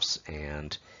graphs,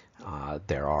 and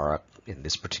there are, in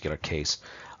this particular case,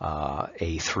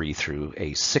 A3 through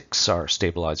A6 are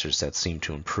stabilizers that seem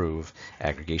to improve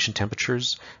aggregation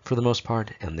temperatures for the most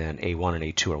part, and then A1 and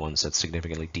A2 are ones that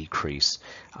significantly decrease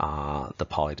the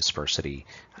polydispersity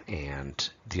and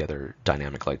the other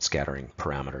dynamic light scattering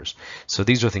parameters. So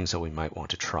these are things that we might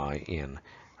want to try in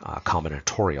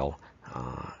combinatorial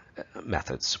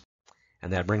methods.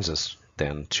 And that brings us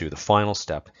then to the final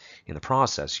step in the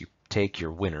process. You take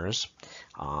your winners,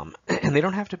 and they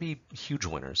don't have to be huge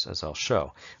winners, as I'll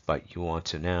show, but you want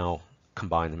to now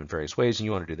combine them in various ways, and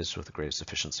you want to do this with the greatest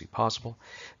efficiency possible.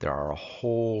 There are a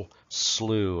whole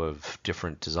slew of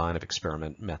different design of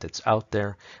experiment methods out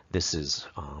there. This is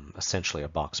essentially a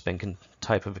Box-Benken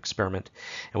type of experiment,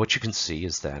 and what you can see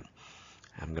is that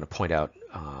I'm going to point out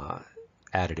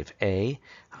additive A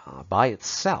by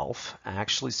itself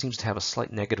actually seems to have a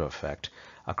slight negative effect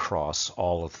across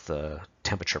all of the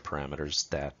temperature parameters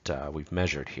that we've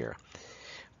measured here.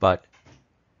 But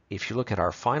if you look at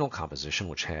our final composition,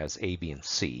 which has A, B, and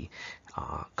C,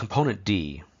 component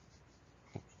D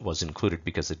was included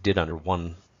because it did, under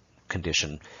one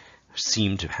condition,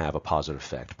 seem to have a positive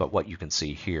effect. But what you can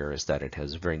see here is that it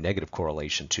has a very negative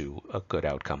correlation to a good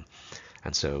outcome.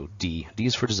 And so D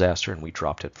is for disaster, and we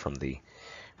dropped it from the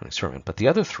experiment. But the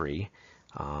other three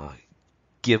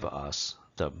give us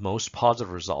the most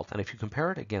positive result. And if you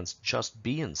compare it against just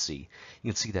B and C,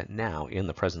 you can see that now, in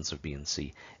the presence of B and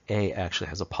C, A actually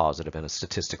has a positive and a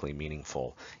statistically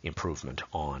meaningful improvement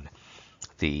on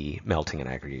the melting and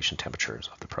aggregation temperatures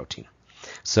of the protein.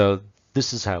 So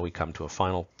this is how we come to a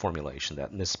final formulation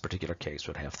that in this particular case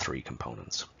would have 3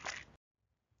 components.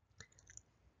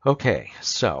 Okay,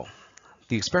 so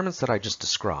The experiments that I just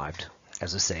described,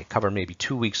 as I say, cover maybe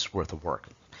 2 weeks worth of work,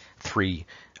 3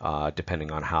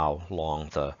 depending on how long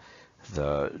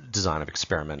the design of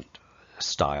experiment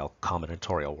style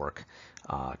combinatorial work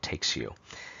takes you.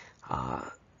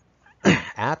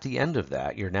 At the end of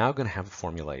that, you're now going to have a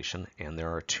formulation, and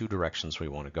there are 2 directions we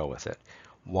want to go with it.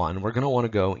 One, we're going to want to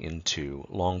go into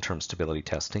long-term stability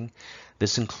testing.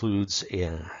 This includes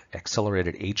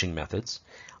accelerated aging methods.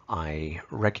 I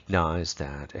recognize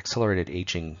that accelerated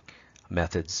aging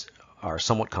methods are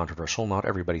somewhat controversial. Not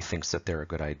everybody thinks that they're a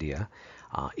good idea.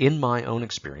 In my own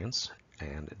experience,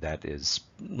 and that is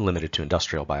limited to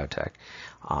industrial biotech,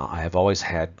 I have always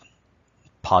had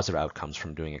positive outcomes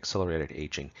from doing accelerated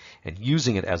aging and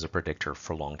using it as a predictor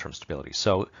for long-term stability.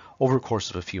 So over the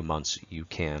course of a few months, you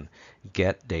can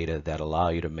get data that allow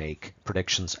you to make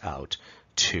predictions out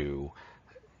to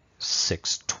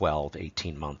 6, 12,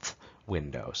 18-month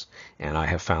windows. And I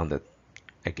have found that,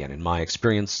 again, in my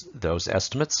experience, those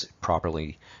estimates,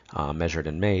 properly measured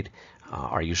and made,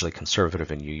 are usually conservative,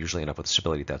 and you usually end up with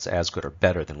stability that's as good or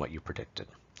better than what you predicted.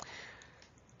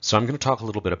 So I'm going to talk a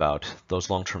little bit about those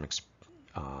long-term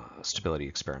stability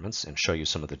experiments and show you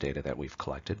some of the data that we've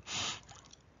collected.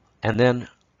 And then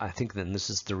I think then this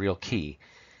is the real key.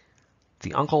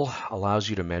 The UNCLE allows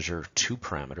you to measure 2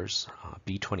 parameters,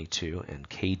 B22 and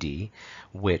KD,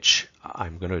 which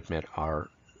I'm going to admit are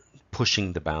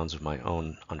pushing the bounds of my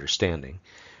own understanding,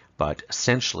 but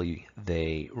essentially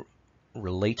they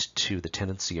relate to the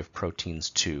tendency of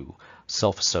proteins to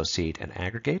self-associate and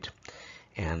aggregate,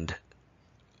 and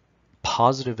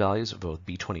positive values of both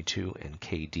B22 and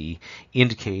KD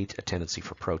indicate a tendency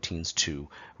for proteins to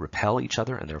repel each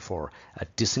other and therefore a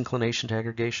disinclination to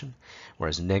aggregation,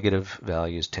 whereas negative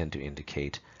values tend to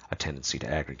indicate a tendency to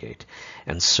aggregate.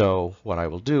 And so what I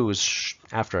will do is,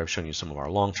 after I've shown you some of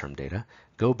our long-term data,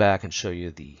 go back and show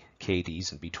you the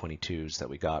KDs and B22s that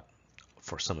we got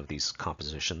for some of these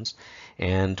compositions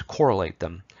and correlate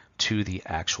them to the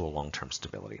actual long-term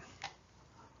stability.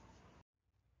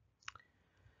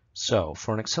 So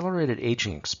for an accelerated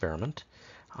aging experiment,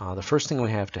 the first thing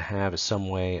we have to have is some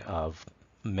way of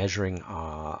measuring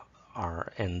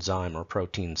our enzyme or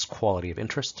protein's quality of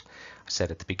interest. I said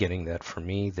at the beginning that for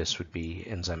me this would be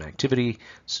enzyme activity,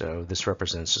 so this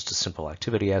represents just a simple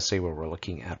activity assay where we're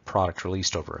looking at product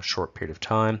released over a short period of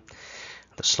time.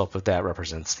 The slope of that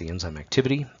represents the enzyme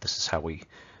activity. This is how we,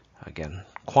 again,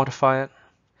 quantify it.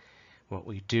 What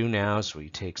we do now is we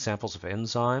take samples of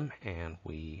enzyme and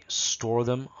we store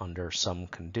them under some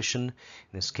condition. In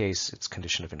this case, it's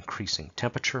condition of increasing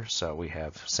temperature. So we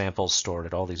have samples stored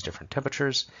at all these different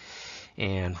temperatures,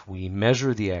 and we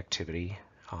measure the activity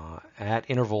at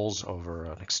intervals over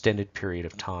an extended period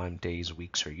of time, days,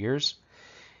 weeks, or years.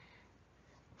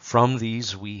 From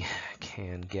these, we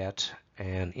can get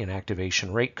an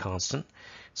inactivation rate constant.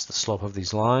 It's the slope of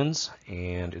these lines,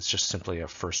 and it's just simply a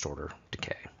first-order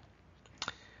decay.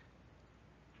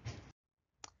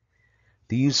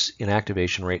 These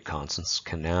inactivation rate constants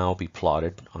can now be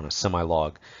plotted on a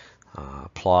semi-log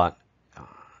plot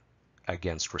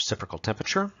against reciprocal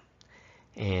temperature,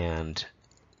 and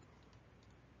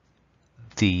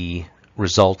the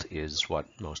result is what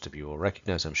most of you will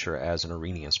recognize, I'm sure, as an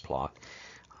Arrhenius plot.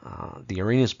 The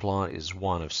Arrhenius plot is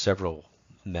one of several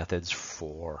methods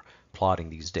for plotting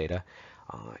these data.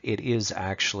 It is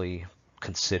actually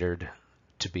considered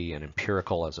to be an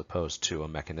empirical as opposed to a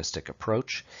mechanistic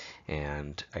approach,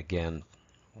 and again,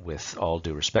 with all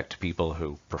due respect to people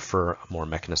who prefer more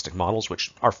mechanistic models,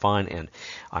 which are fine, and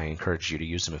I encourage you to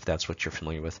use them if that's what you're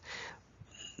familiar with,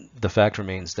 the fact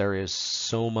remains there is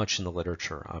so much in the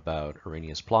literature about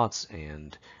Arrhenius plots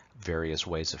and various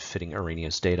ways of fitting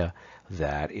Arrhenius data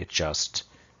that it just,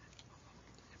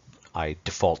 I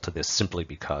default to this simply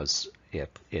because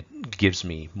it gives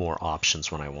me more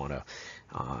options when I want to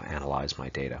analyze my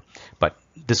data. But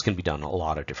this can be done a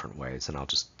lot of different ways, and I'll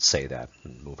just say that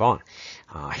and move on.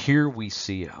 Here we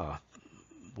see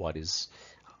what is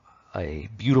a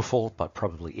beautiful but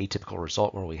probably atypical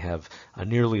result where we have a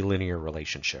nearly linear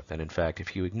relationship. And in fact,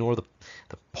 if you ignore the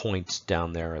point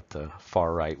down there at the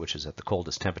far right, which is at the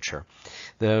coldest temperature,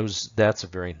 that's a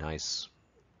very nice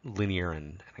linear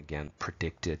and again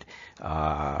predicted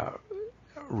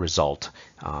result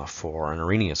for an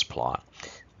Arrhenius plot.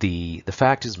 The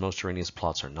fact is most Arrhenius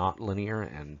plots are not linear,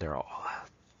 and there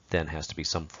then has to be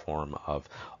some form of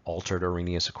altered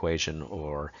Arrhenius equation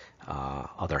or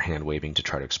other hand waving to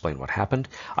try to explain what happened.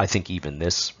 I think even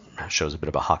this shows a bit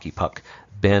of a hockey puck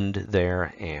bend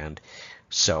there, and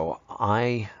so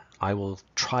I will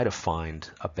try to find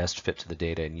a best fit to the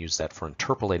data and use that for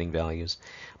interpolating values,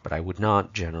 but I would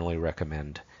not generally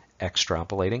recommend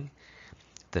extrapolating.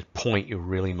 The point you're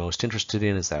really most interested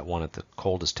in is that one at the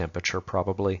coldest temperature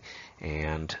probably,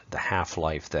 and the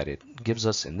half-life that it gives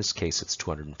us. In this case, it's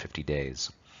 250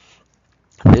 days.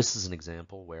 This is an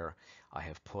example where I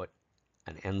have put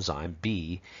an enzyme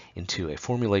B into a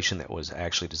formulation that was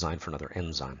actually designed for another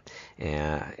enzyme,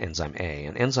 enzyme A.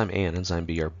 And enzyme A and enzyme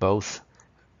B are both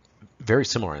very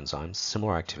similar enzymes,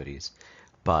 similar activities,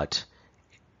 but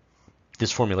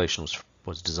this formulation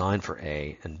was designed for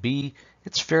A, and B,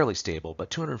 it's fairly stable,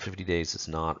 but 250 days is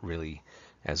not really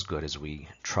as good as we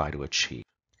try to achieve.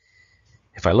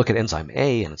 If I look at enzyme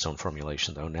A and its own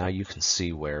formulation, though, now you can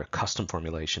see where custom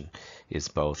formulation is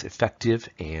both effective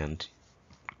and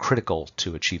critical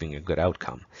to achieving a good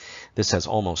outcome. This has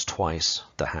almost twice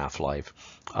the half-life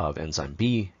of enzyme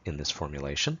B in this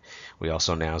formulation. We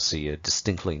also now see a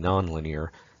distinctly nonlinear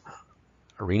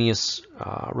Arrhenius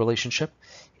relationship,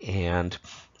 and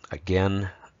again,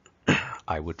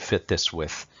 I would fit this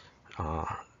with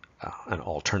an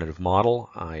alternative model.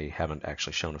 I haven't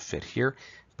actually shown a fit here,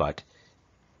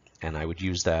 and I would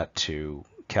use that to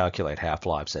calculate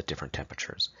half-lives at different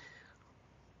temperatures.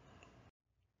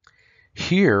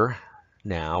 Here,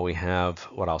 now we have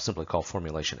what I'll simply call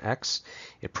formulation X.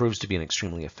 It proves to be an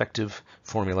extremely effective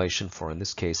formulation for, in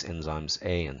this case, enzymes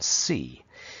A and C.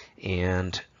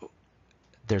 And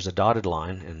there's a dotted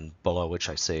line and below which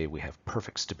I say we have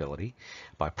perfect stability.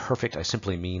 By perfect, I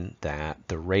simply mean that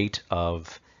the rate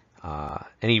of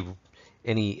any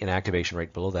inactivation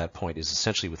rate below that point is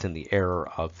essentially within the error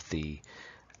of the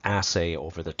assay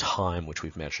over the time which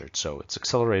we've measured. So it's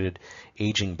accelerated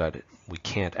aging, but we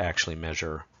can't actually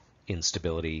measure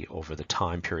instability over the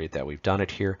time period that we've done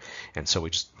it here. And so we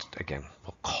just, again,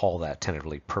 we'll call that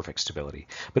tentatively perfect stability.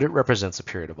 But it represents a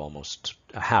period of almost,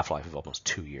 a half-life of almost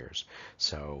 2 years.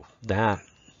 So that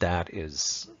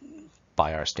is,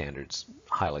 by our standards,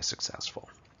 highly successful.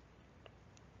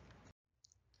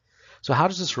 So how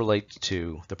does this relate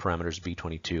to the parameters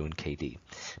B22 and KD?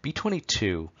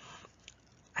 B22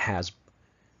 has,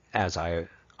 as I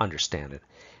understand it,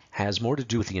 has more to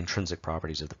do with the intrinsic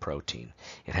properties of the protein.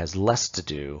 It has less to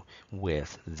do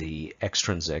with the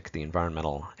extrinsic, the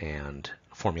environmental and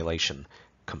formulation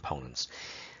components.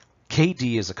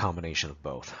 KD is a combination of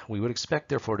both. We would expect,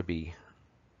 therefore,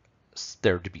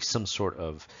 there to be some sort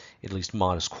of at least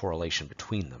modest correlation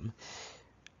between them.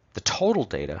 The total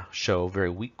data show very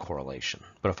weak correlation,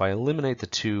 but if I eliminate the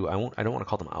two, I don't want to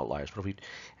call them outliers, but if we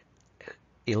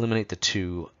eliminate the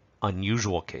two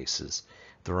unusual cases,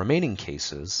 the remaining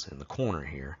cases in the corner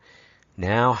here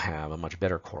now have a much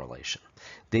better correlation.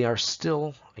 They are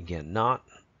still, again, not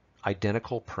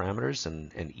identical parameters,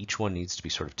 and each one needs to be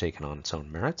sort of taken on its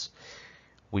own merits.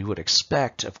 We would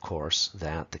expect, of course,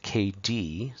 that the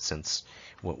KD, since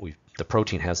the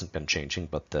protein hasn't been changing,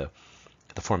 but the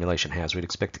formulation has, we'd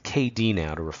expect the KD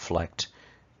now to reflect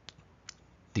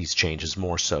these changes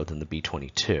more so than the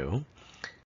B22.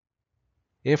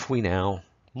 If we now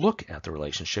look at the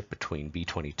relationship between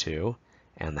B22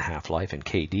 and the half-life and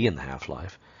KD and the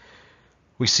half-life,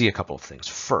 we see a couple of things.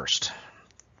 First,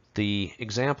 the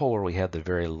example where we had the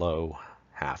very low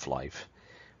half-life,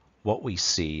 what we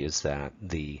see is that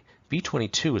the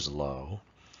B22 is low,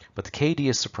 but the KD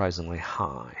is surprisingly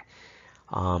high.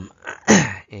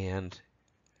 And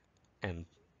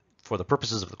for the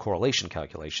purposes of the correlation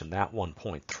calculation, that one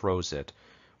point throws it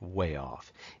way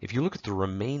off. If you look at the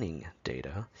remaining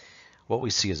data, what we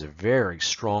see is a very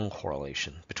strong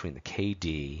correlation between the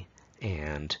KD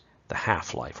and the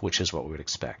half-life, which is what we would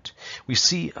expect. We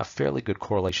see a fairly good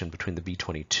correlation between the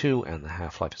B22 and the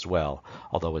half-life as well,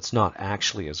 although it's not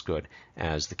actually as good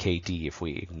as the KD if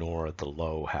we ignore the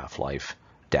low half-life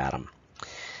datum.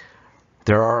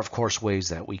 There are, of course, ways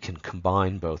that we can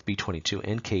combine both B22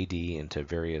 and KD into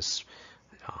various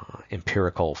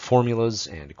empirical formulas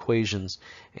and equations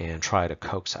and try to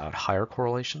coax out higher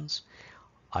correlations.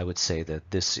 I would say that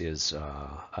this is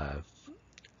an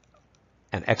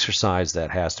exercise that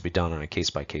has to be done on a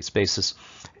case-by-case basis,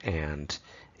 and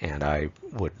I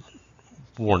would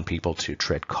warn people to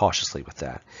tread cautiously with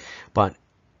that. But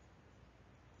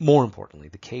more importantly,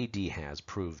 the KD has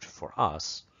proved for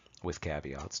us, with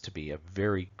caveats, to be a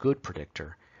very good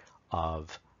predictor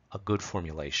of a good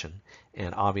formulation,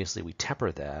 and obviously we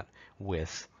temper that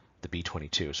with the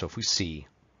B22. So if we see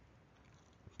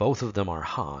both of them are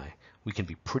high, we can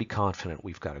be pretty confident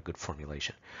we've got a good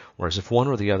formulation. Whereas if one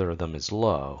or the other of them is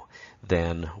low,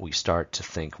 then we start to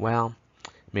think, well,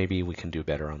 maybe we can do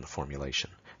better on the formulation.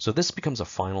 So this becomes a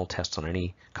final test on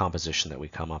any composition that we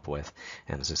come up with.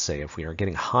 And as I say, if we are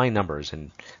getting high numbers, and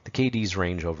the KDs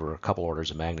range over a couple orders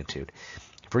of magnitude,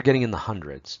 if we're getting in the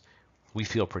hundreds, we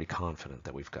feel pretty confident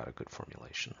that we've got a good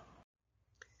formulation.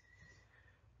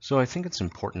 So I think it's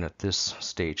important at this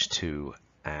stage to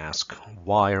ask,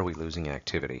 why are we losing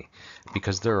activity?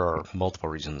 Because there are multiple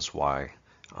reasons why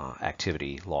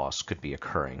activity loss could be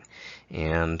occurring.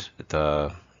 And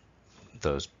the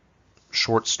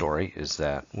short story is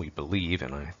that we believe,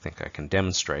 and I think I can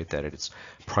demonstrate, that it's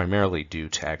primarily due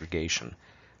to aggregation.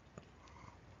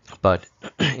 But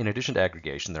in addition to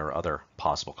aggregation, there are other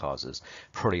possible causes,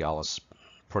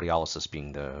 proteolysis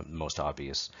being the most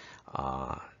obvious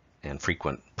and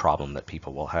frequent problem that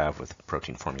people will have with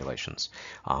protein formulations.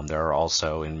 There are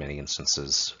also, in many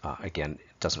instances, again,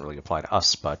 it doesn't really apply to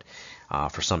us, but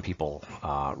for some people,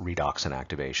 redox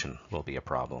inactivation will be a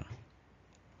problem.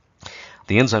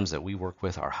 The enzymes that we work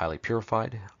with are highly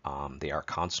purified, they are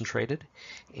concentrated,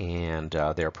 and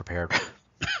they are prepared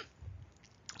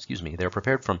excuse me, they're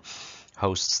prepared from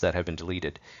hosts that have been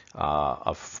deleted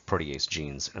of protease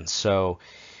genes. And so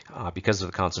because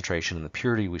of the concentration and the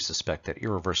purity, we suspect that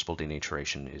irreversible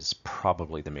denaturation is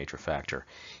probably the major factor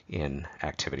in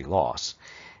activity loss.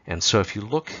 And so if you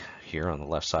look here on the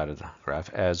left side of the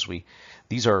graph,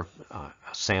 these are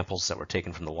samples that were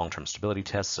taken from the long-term stability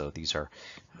test. So these are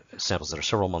samples that are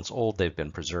several months old. They've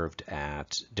been preserved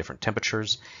at different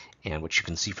temperatures. And what you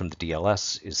can see from the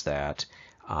DLS is that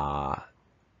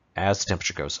as the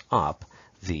temperature goes up,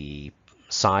 the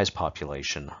size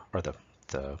population, or the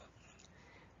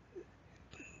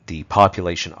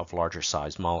population of larger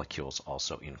sized molecules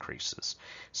also increases.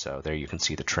 So there you can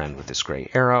see the trend with this gray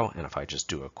arrow. And if I just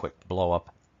do a quick blow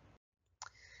up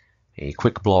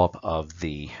of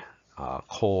the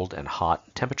cold and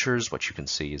hot temperatures, what you can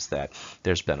see is that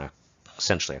there's been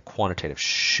essentially a quantitative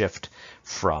shift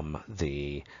from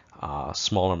the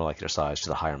smaller molecular size to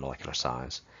the higher molecular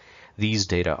size. These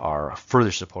data are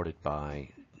further supported by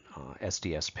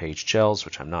SDS page gels,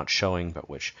 which I'm not showing, but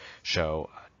which show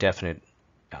a definite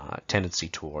tendency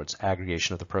towards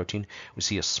aggregation of the protein. We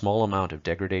see a small amount of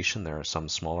degradation. There are some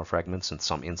smaller fragments in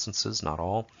some instances, not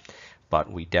all, but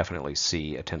we definitely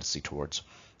see a tendency towards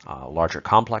larger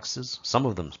complexes. Some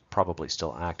of them probably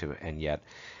still active, and yet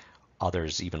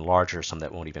others even larger, some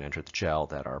that won't even enter the gel,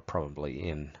 that are probably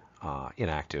in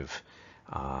inactive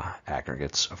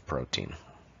aggregates of protein.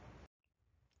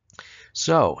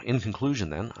 So, in conclusion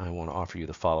then, I want to offer you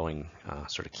the following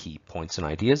sort of key points and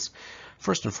ideas.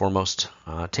 First and foremost,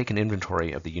 take an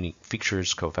inventory of the unique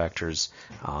features, cofactors,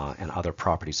 and other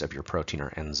properties of your protein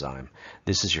or enzyme.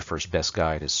 This is your first best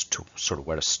guide as to sort of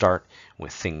where to start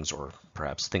with things, or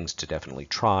perhaps things to definitely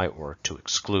try or to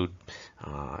exclude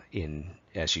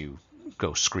as you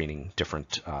go screening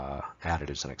different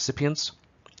additives and excipients.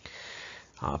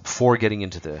 Before getting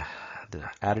into the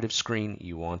additive screen,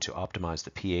 you want to optimize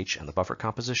the pH and the buffer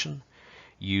composition.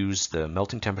 Use the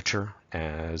melting temperature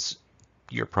as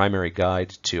your primary guide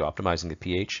to optimizing the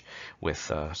pH, with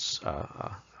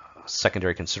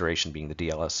secondary consideration being the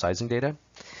DLS sizing data.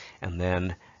 And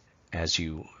then as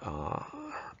you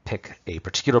pick a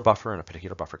particular buffer and a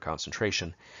particular buffer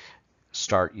concentration,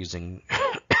 start using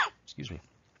excuse me,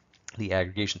 the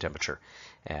aggregation temperature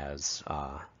as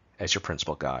your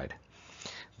principal guide.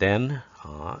 Then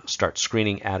start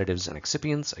screening additives and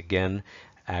excipients. Again,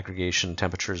 aggregation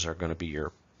temperatures are going to be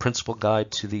your principal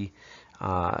guide to the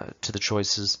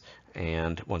choices.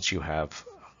 And once you have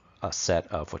a set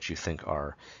of what you think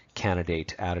are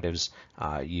candidate additives,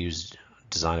 use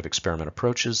design of experiment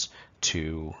approaches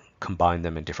to combine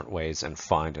them in different ways and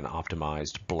find an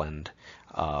optimized blend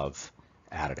of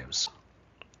additives.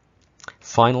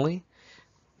 Finally,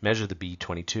 measure the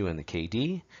B22 and the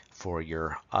KD for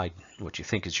what you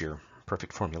think is your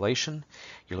perfect formulation.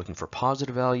 You're looking for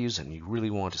positive values, and you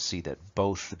really want to see that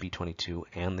both the B22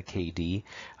 and the KD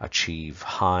achieve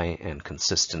high and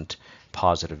consistent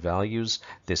positive values.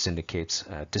 This indicates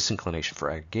a disinclination for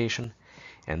aggregation,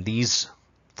 and these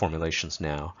formulations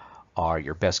now are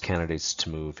your best candidates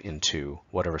to move into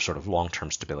whatever sort of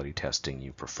long-term stability testing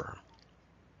you prefer.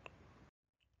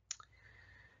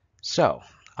 So,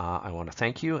 I want to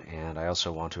thank you, and I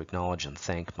also want to acknowledge and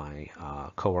thank my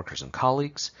coworkers and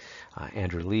colleagues.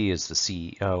 Andrew Lee is the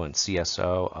CEO and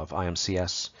CSO of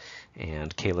IMCS,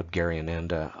 and Caleb, Gary, and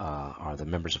Nanda are the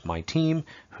members of my team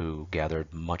who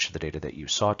gathered much of the data that you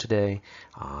saw today.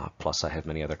 Plus, I have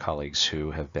many other colleagues who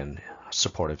have been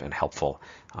supportive and helpful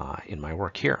in my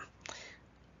work here.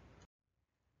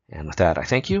 And with that, I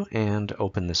thank you and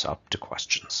open this up to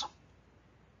questions.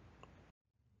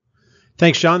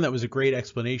 Thanks, John. That was a great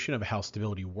explanation of how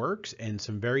stability works and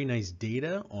some very nice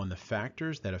data on the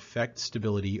factors that affect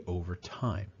stability over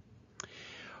time.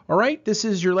 All right, this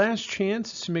is your last chance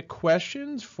to submit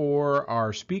questions for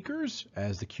our speakers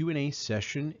as the Q&A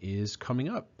session is coming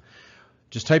up.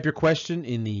 Just type your question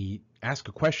in the Ask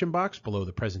a Question box below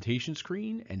the presentation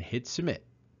screen and hit Submit.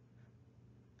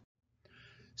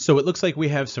 So it looks like we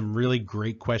have some really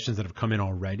great questions that have come in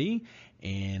already,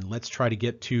 and let's try to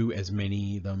get to as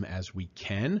many of them as we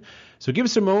can. So give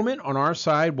us a moment on our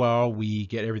side while we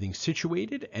get everything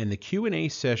situated, and the Q&A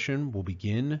session will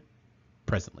begin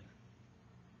presently.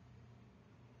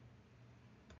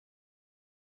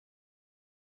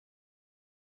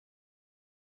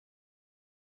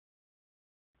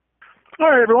 All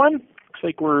right, everyone. Looks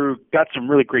like we've got some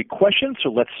really great questions, so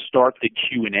let's start the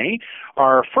Q&A.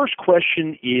 Our first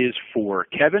question is for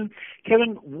Kevin.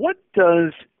 Kevin, what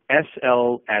does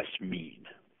SLS mean?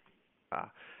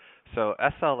 So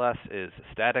SLS is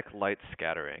static light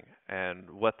scattering, and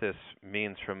what this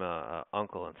means from a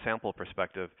uncle and sample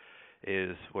perspective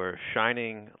is we're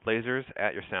shining lasers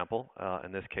at your sample,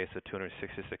 in this case a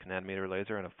 266 nanometer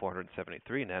laser and a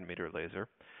 473 nanometer laser.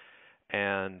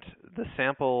 And the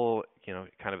sample,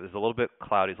 kind of is a little bit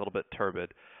cloudy, is a little bit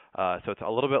turbid. So it's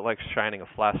a little bit like shining a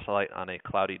flashlight on a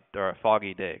cloudy or a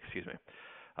foggy day,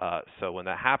 so when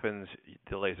that happens,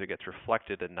 the laser gets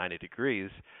reflected at 90 degrees,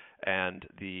 and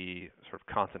the sort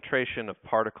of concentration of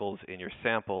particles in your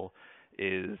sample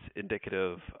is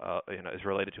indicative, is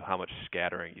related to how much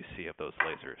scattering you see of those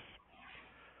lasers.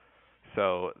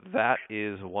 So that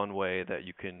is one way that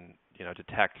you can,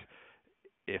 detect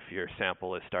if your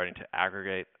sample is starting to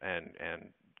aggregate and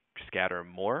scatter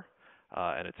more,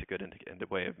 and it's a good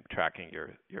way of tracking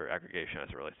your aggregation as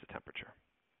it relates to temperature.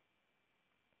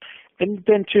 And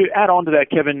then to add on to that,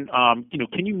 Kevin,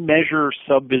 can you measure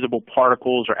subvisible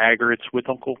particles or aggregates with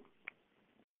uncle?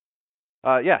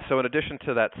 Yeah, so in addition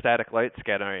to that static light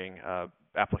scattering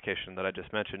application that I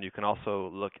just mentioned, you can also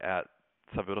look at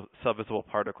subvisible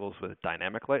particles with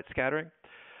dynamic light scattering.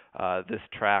 This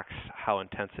tracks how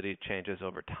intensity changes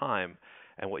over time,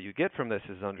 and what you get from this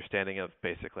is an understanding of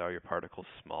basically are your particles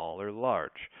small or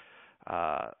large.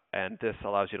 And this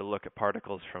allows you to look at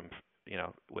particles from,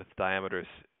 with diameters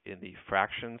in the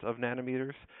fractions of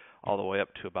nanometers all the way up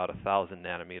to about 1,000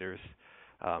 nanometers,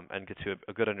 and get to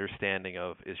a good understanding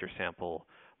of, is your sample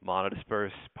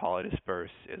monodisperse, polydisperse,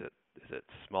 is it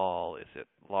small, is it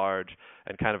large,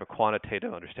 and kind of a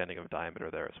quantitative understanding of diameter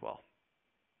there as well.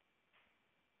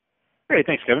 Great,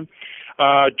 thanks, Kevin.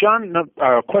 John,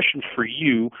 a question for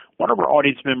you. One of our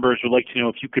audience members would like to know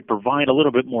if you could provide a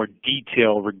little bit more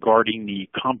detail regarding the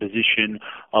composition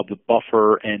of the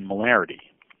buffer and molarity.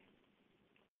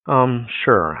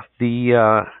 Sure.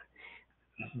 The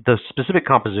specific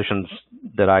compositions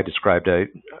that I described,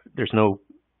 there's no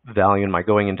value in my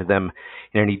going into them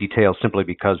in any detail simply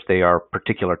because they are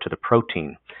particular to the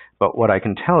protein. But what I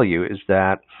can tell you is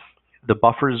that the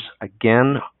buffers,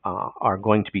 again, are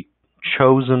going to be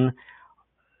chosen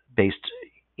based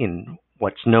in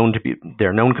what's known to be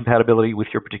their known compatibility with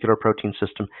your particular protein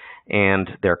system and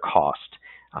their cost.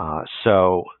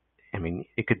 So, I mean,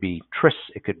 it could be tris,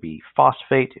 it could be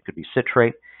phosphate, it could be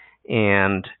citrate.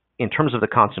 And in terms of the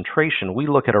concentration, we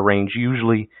look at a range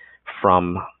usually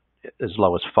from as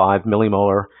low as 5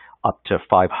 millimolar up to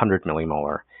 500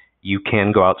 millimolar. You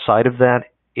can go outside of that.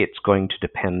 It's going to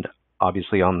depend,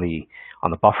 obviously, on the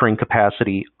buffering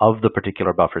capacity of the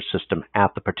particular buffer system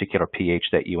at the particular pH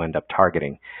that you end up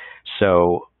targeting.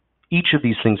 So each of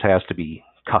these things has to be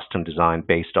custom designed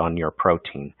based on your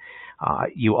protein.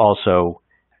 You also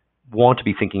want to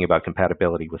be thinking about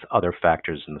compatibility with other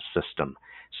factors in the system.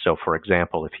 So for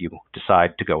example, if you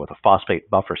decide to go with a phosphate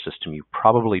buffer system, you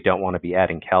probably don't want to be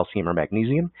adding calcium or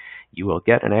magnesium. You will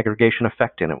get an aggregation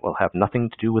effect and it will have nothing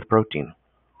to do with protein.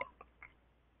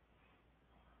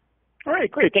 All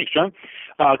right, great. Thanks, John.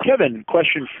 Kevin,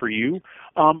 question for you.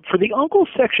 For the uncle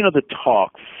section of the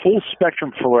talk, full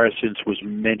spectrum fluorescence was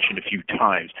mentioned a few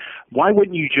times. Why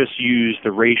wouldn't you just use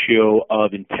the ratio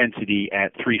of intensity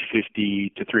at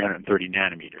 350 to 330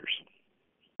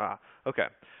 nanometers? Okay.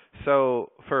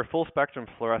 So for full spectrum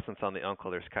fluorescence on the uncle,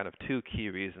 there's kind of two key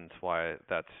reasons why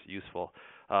that's useful.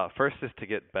 First is to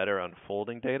get better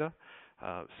unfolding data.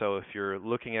 So if you're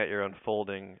looking at your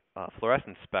unfolding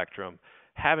fluorescence spectrum,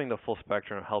 having the full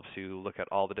spectrum helps you look at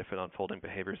all the different unfolding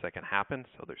behaviors that can happen.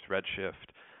 So there's red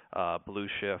shift, blue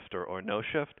shift, or no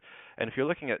shift. And if you're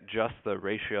looking at just the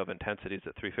ratio of intensities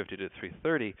at 350 to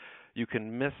 330, you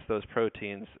can miss those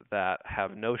proteins that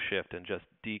have no shift and just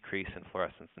decrease in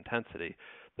fluorescence intensity.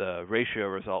 The ratio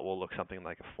result will look something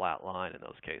like a flat line in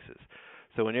those cases.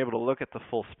 So when you're able to look at the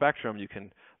full spectrum, you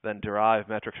can then derive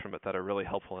metrics from it that are really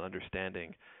helpful in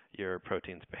understanding your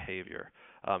protein's behavior.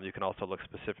 You can also look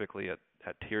specifically at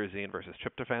tyrosine versus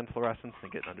tryptophan fluorescence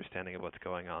and get an understanding of what's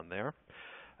going on there.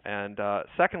 And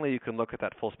secondly, you can look at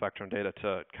that full spectrum data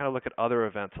to kind of look at other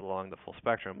events along the full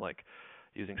spectrum, like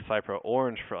using Cypro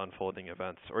Orange for unfolding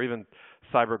events, or even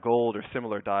Cyber Gold or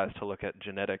similar dyes to look at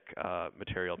genetic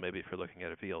material, maybe if you're looking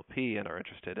at a VLP and are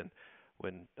interested in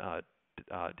when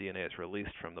DNA is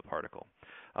released from the particle.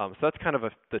 So that's kind of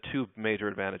the two major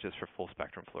advantages for full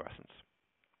spectrum fluorescence.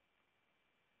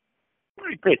 All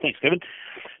right, great. Thanks, Kevin.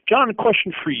 John, a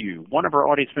question for you. One of our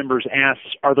audience members asks,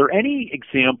 are there any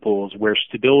examples where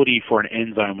stability for an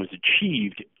enzyme was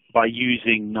achieved by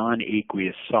using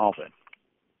non-aqueous solvent?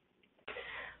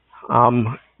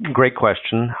 Great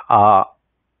question.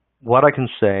 What I can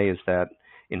say is that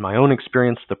in my own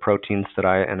experience, the proteins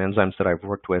and enzymes that I've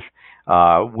worked with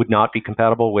would not be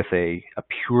compatible with a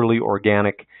purely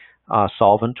organic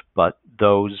solvent, but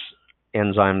those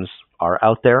enzymes are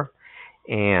out there.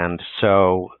 And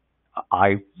so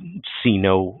I see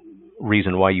no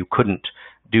reason why you couldn't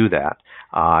do that.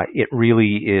 It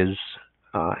really is,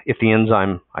 if the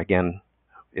enzyme, again,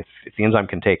 if the enzyme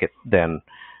can take it, then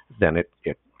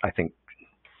it I think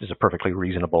is a perfectly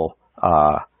reasonable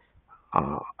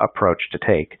approach to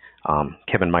take.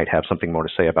 Kevin might have something more to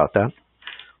say about that.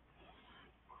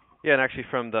 Yeah, and actually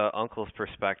from the uncle's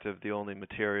perspective, the only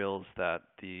materials that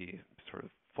the sort of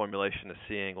formulation is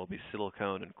seeing will be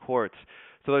silicone and quartz.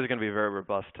 So those are going to be very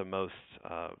robust to most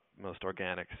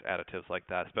organics additives like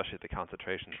that, especially at the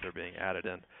concentrations they're being added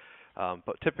in.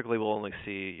 But typically we'll only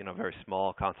see very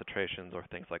small concentrations or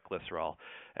things like glycerol.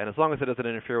 And as long as it doesn't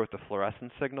interfere with the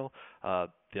fluorescence signal,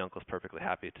 the uncle's perfectly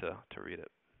happy to read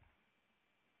it.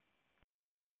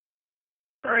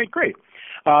 All right, great.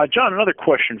 John, another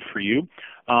question for you.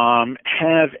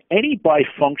 Have any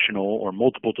bifunctional or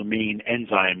multiple domain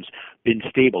enzymes been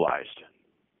stabilized?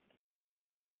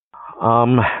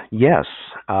 Yes.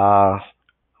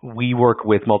 We work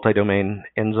with multi-domain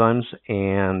enzymes,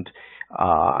 and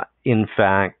in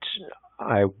fact,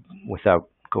 without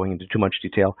going into too much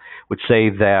detail, would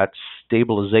say that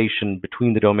stabilization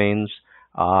between the domains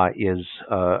is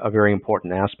a very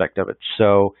important aspect of it.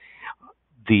 So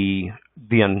the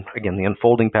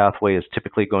unfolding pathway is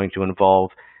typically going to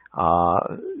involve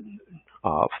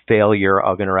failure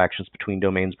of interactions between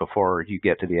domains before you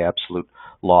get to the absolute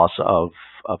loss of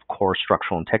core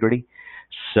structural integrity.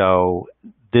 So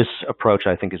this approach,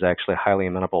 I think, is actually highly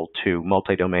amenable to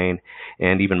multi-domain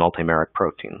and even multimeric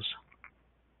proteins.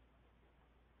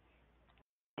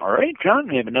 All right, John,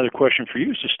 we have another question for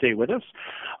you, so stay with us.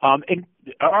 And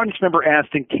our audience member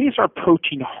asked, in case our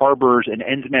protein harbors an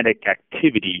enzymatic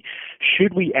activity,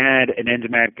 should we add an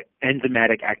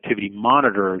enzymatic activity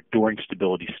monitor during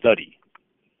stability study?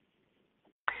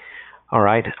 All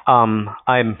right.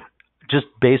 I'm just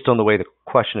based on the way the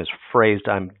question is phrased,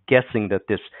 I'm guessing that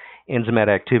this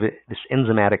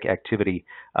enzymatic activity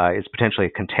is potentially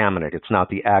a contaminant. It's not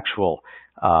the actual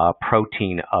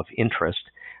protein of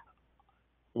interest.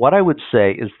 What I would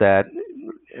say is that,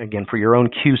 again, for your own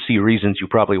QC reasons, you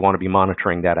probably want to be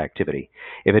monitoring that activity.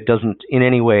 If it doesn't in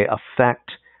any way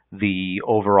affect the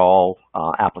overall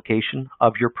application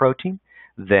of your protein,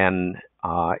 then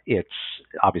it's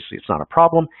not a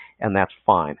problem, and that's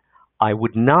fine. I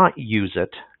would not use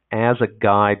it as a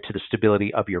guide to the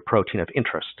stability of your protein of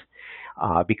interest,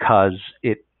 because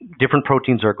different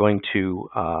proteins are going to,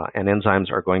 and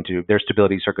enzymes are going to, their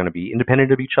stabilities are going to be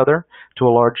independent of each other to a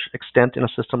large extent in a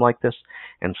system like this.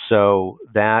 And so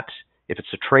that, if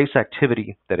it's a trace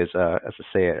activity that is, as I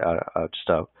say, just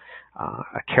a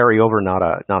carryover,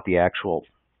 not the actual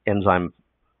enzyme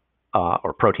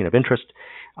or protein of interest,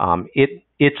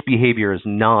 its behavior is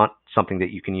not something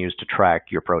that you can use to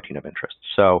track your protein of interest.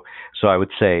 So I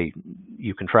would say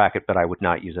you can track it, but I would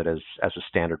not use it as a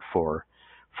standard for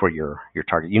your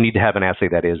target. You need to have an assay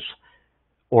that is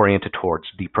oriented towards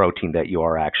the protein that you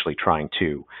are actually trying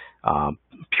to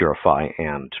purify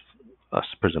and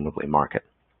presumably market.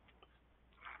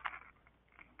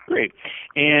 Great.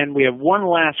 And we have one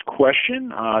last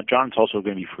question. John, it's also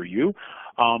going to be for you.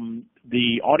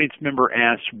 The audience member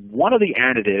asks, one of the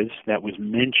additives that was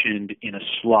mentioned in a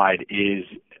slide is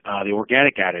the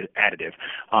organic additive,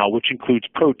 which includes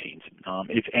proteins.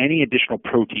 If any additional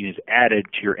protein is added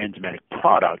to your enzymatic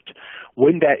product,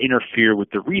 wouldn't that interfere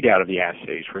with the readout of the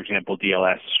assays, for example,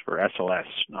 DLS or SLS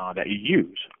that you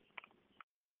use?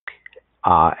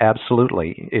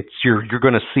 Absolutely. You're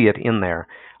going to see it in there.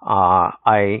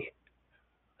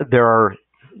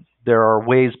 There are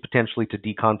ways potentially to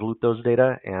deconvolute those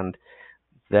data, and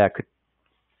that could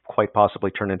quite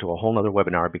possibly turn into a whole other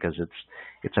webinar because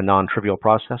it's a non-trivial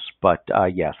process. But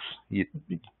yes,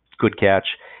 good catch.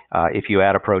 If you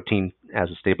add a protein as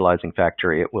a stabilizing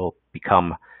factor, it will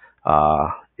become a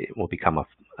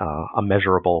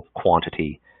measurable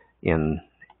quantity in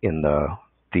the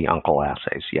UNCLE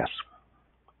assays. Yes.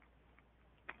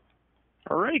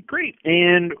 All right, great.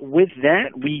 And with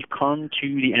that, we've come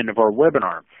to the end of our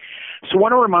webinar. So I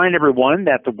want to remind everyone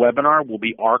that the webinar will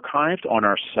be archived on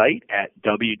our site at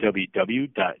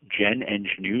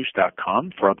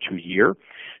www.genengnews.com for up to a year.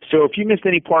 So if you missed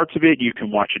any parts of it, you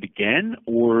can watch it again,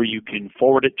 or you can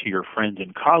forward it to your friends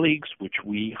and colleagues, which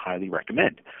we highly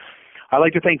recommend. I'd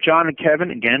like to thank John and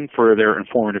Kevin again for their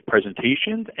informative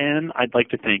presentations, and I'd like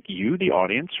to thank you, the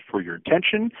audience, for your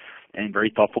attention and very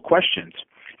thoughtful questions.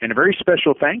 And a very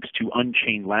special thanks to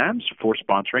Unchained Labs for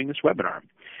sponsoring this webinar.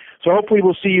 So hopefully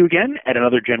we'll see you again at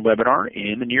another Gen webinar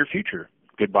in the near future.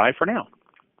 Goodbye for now.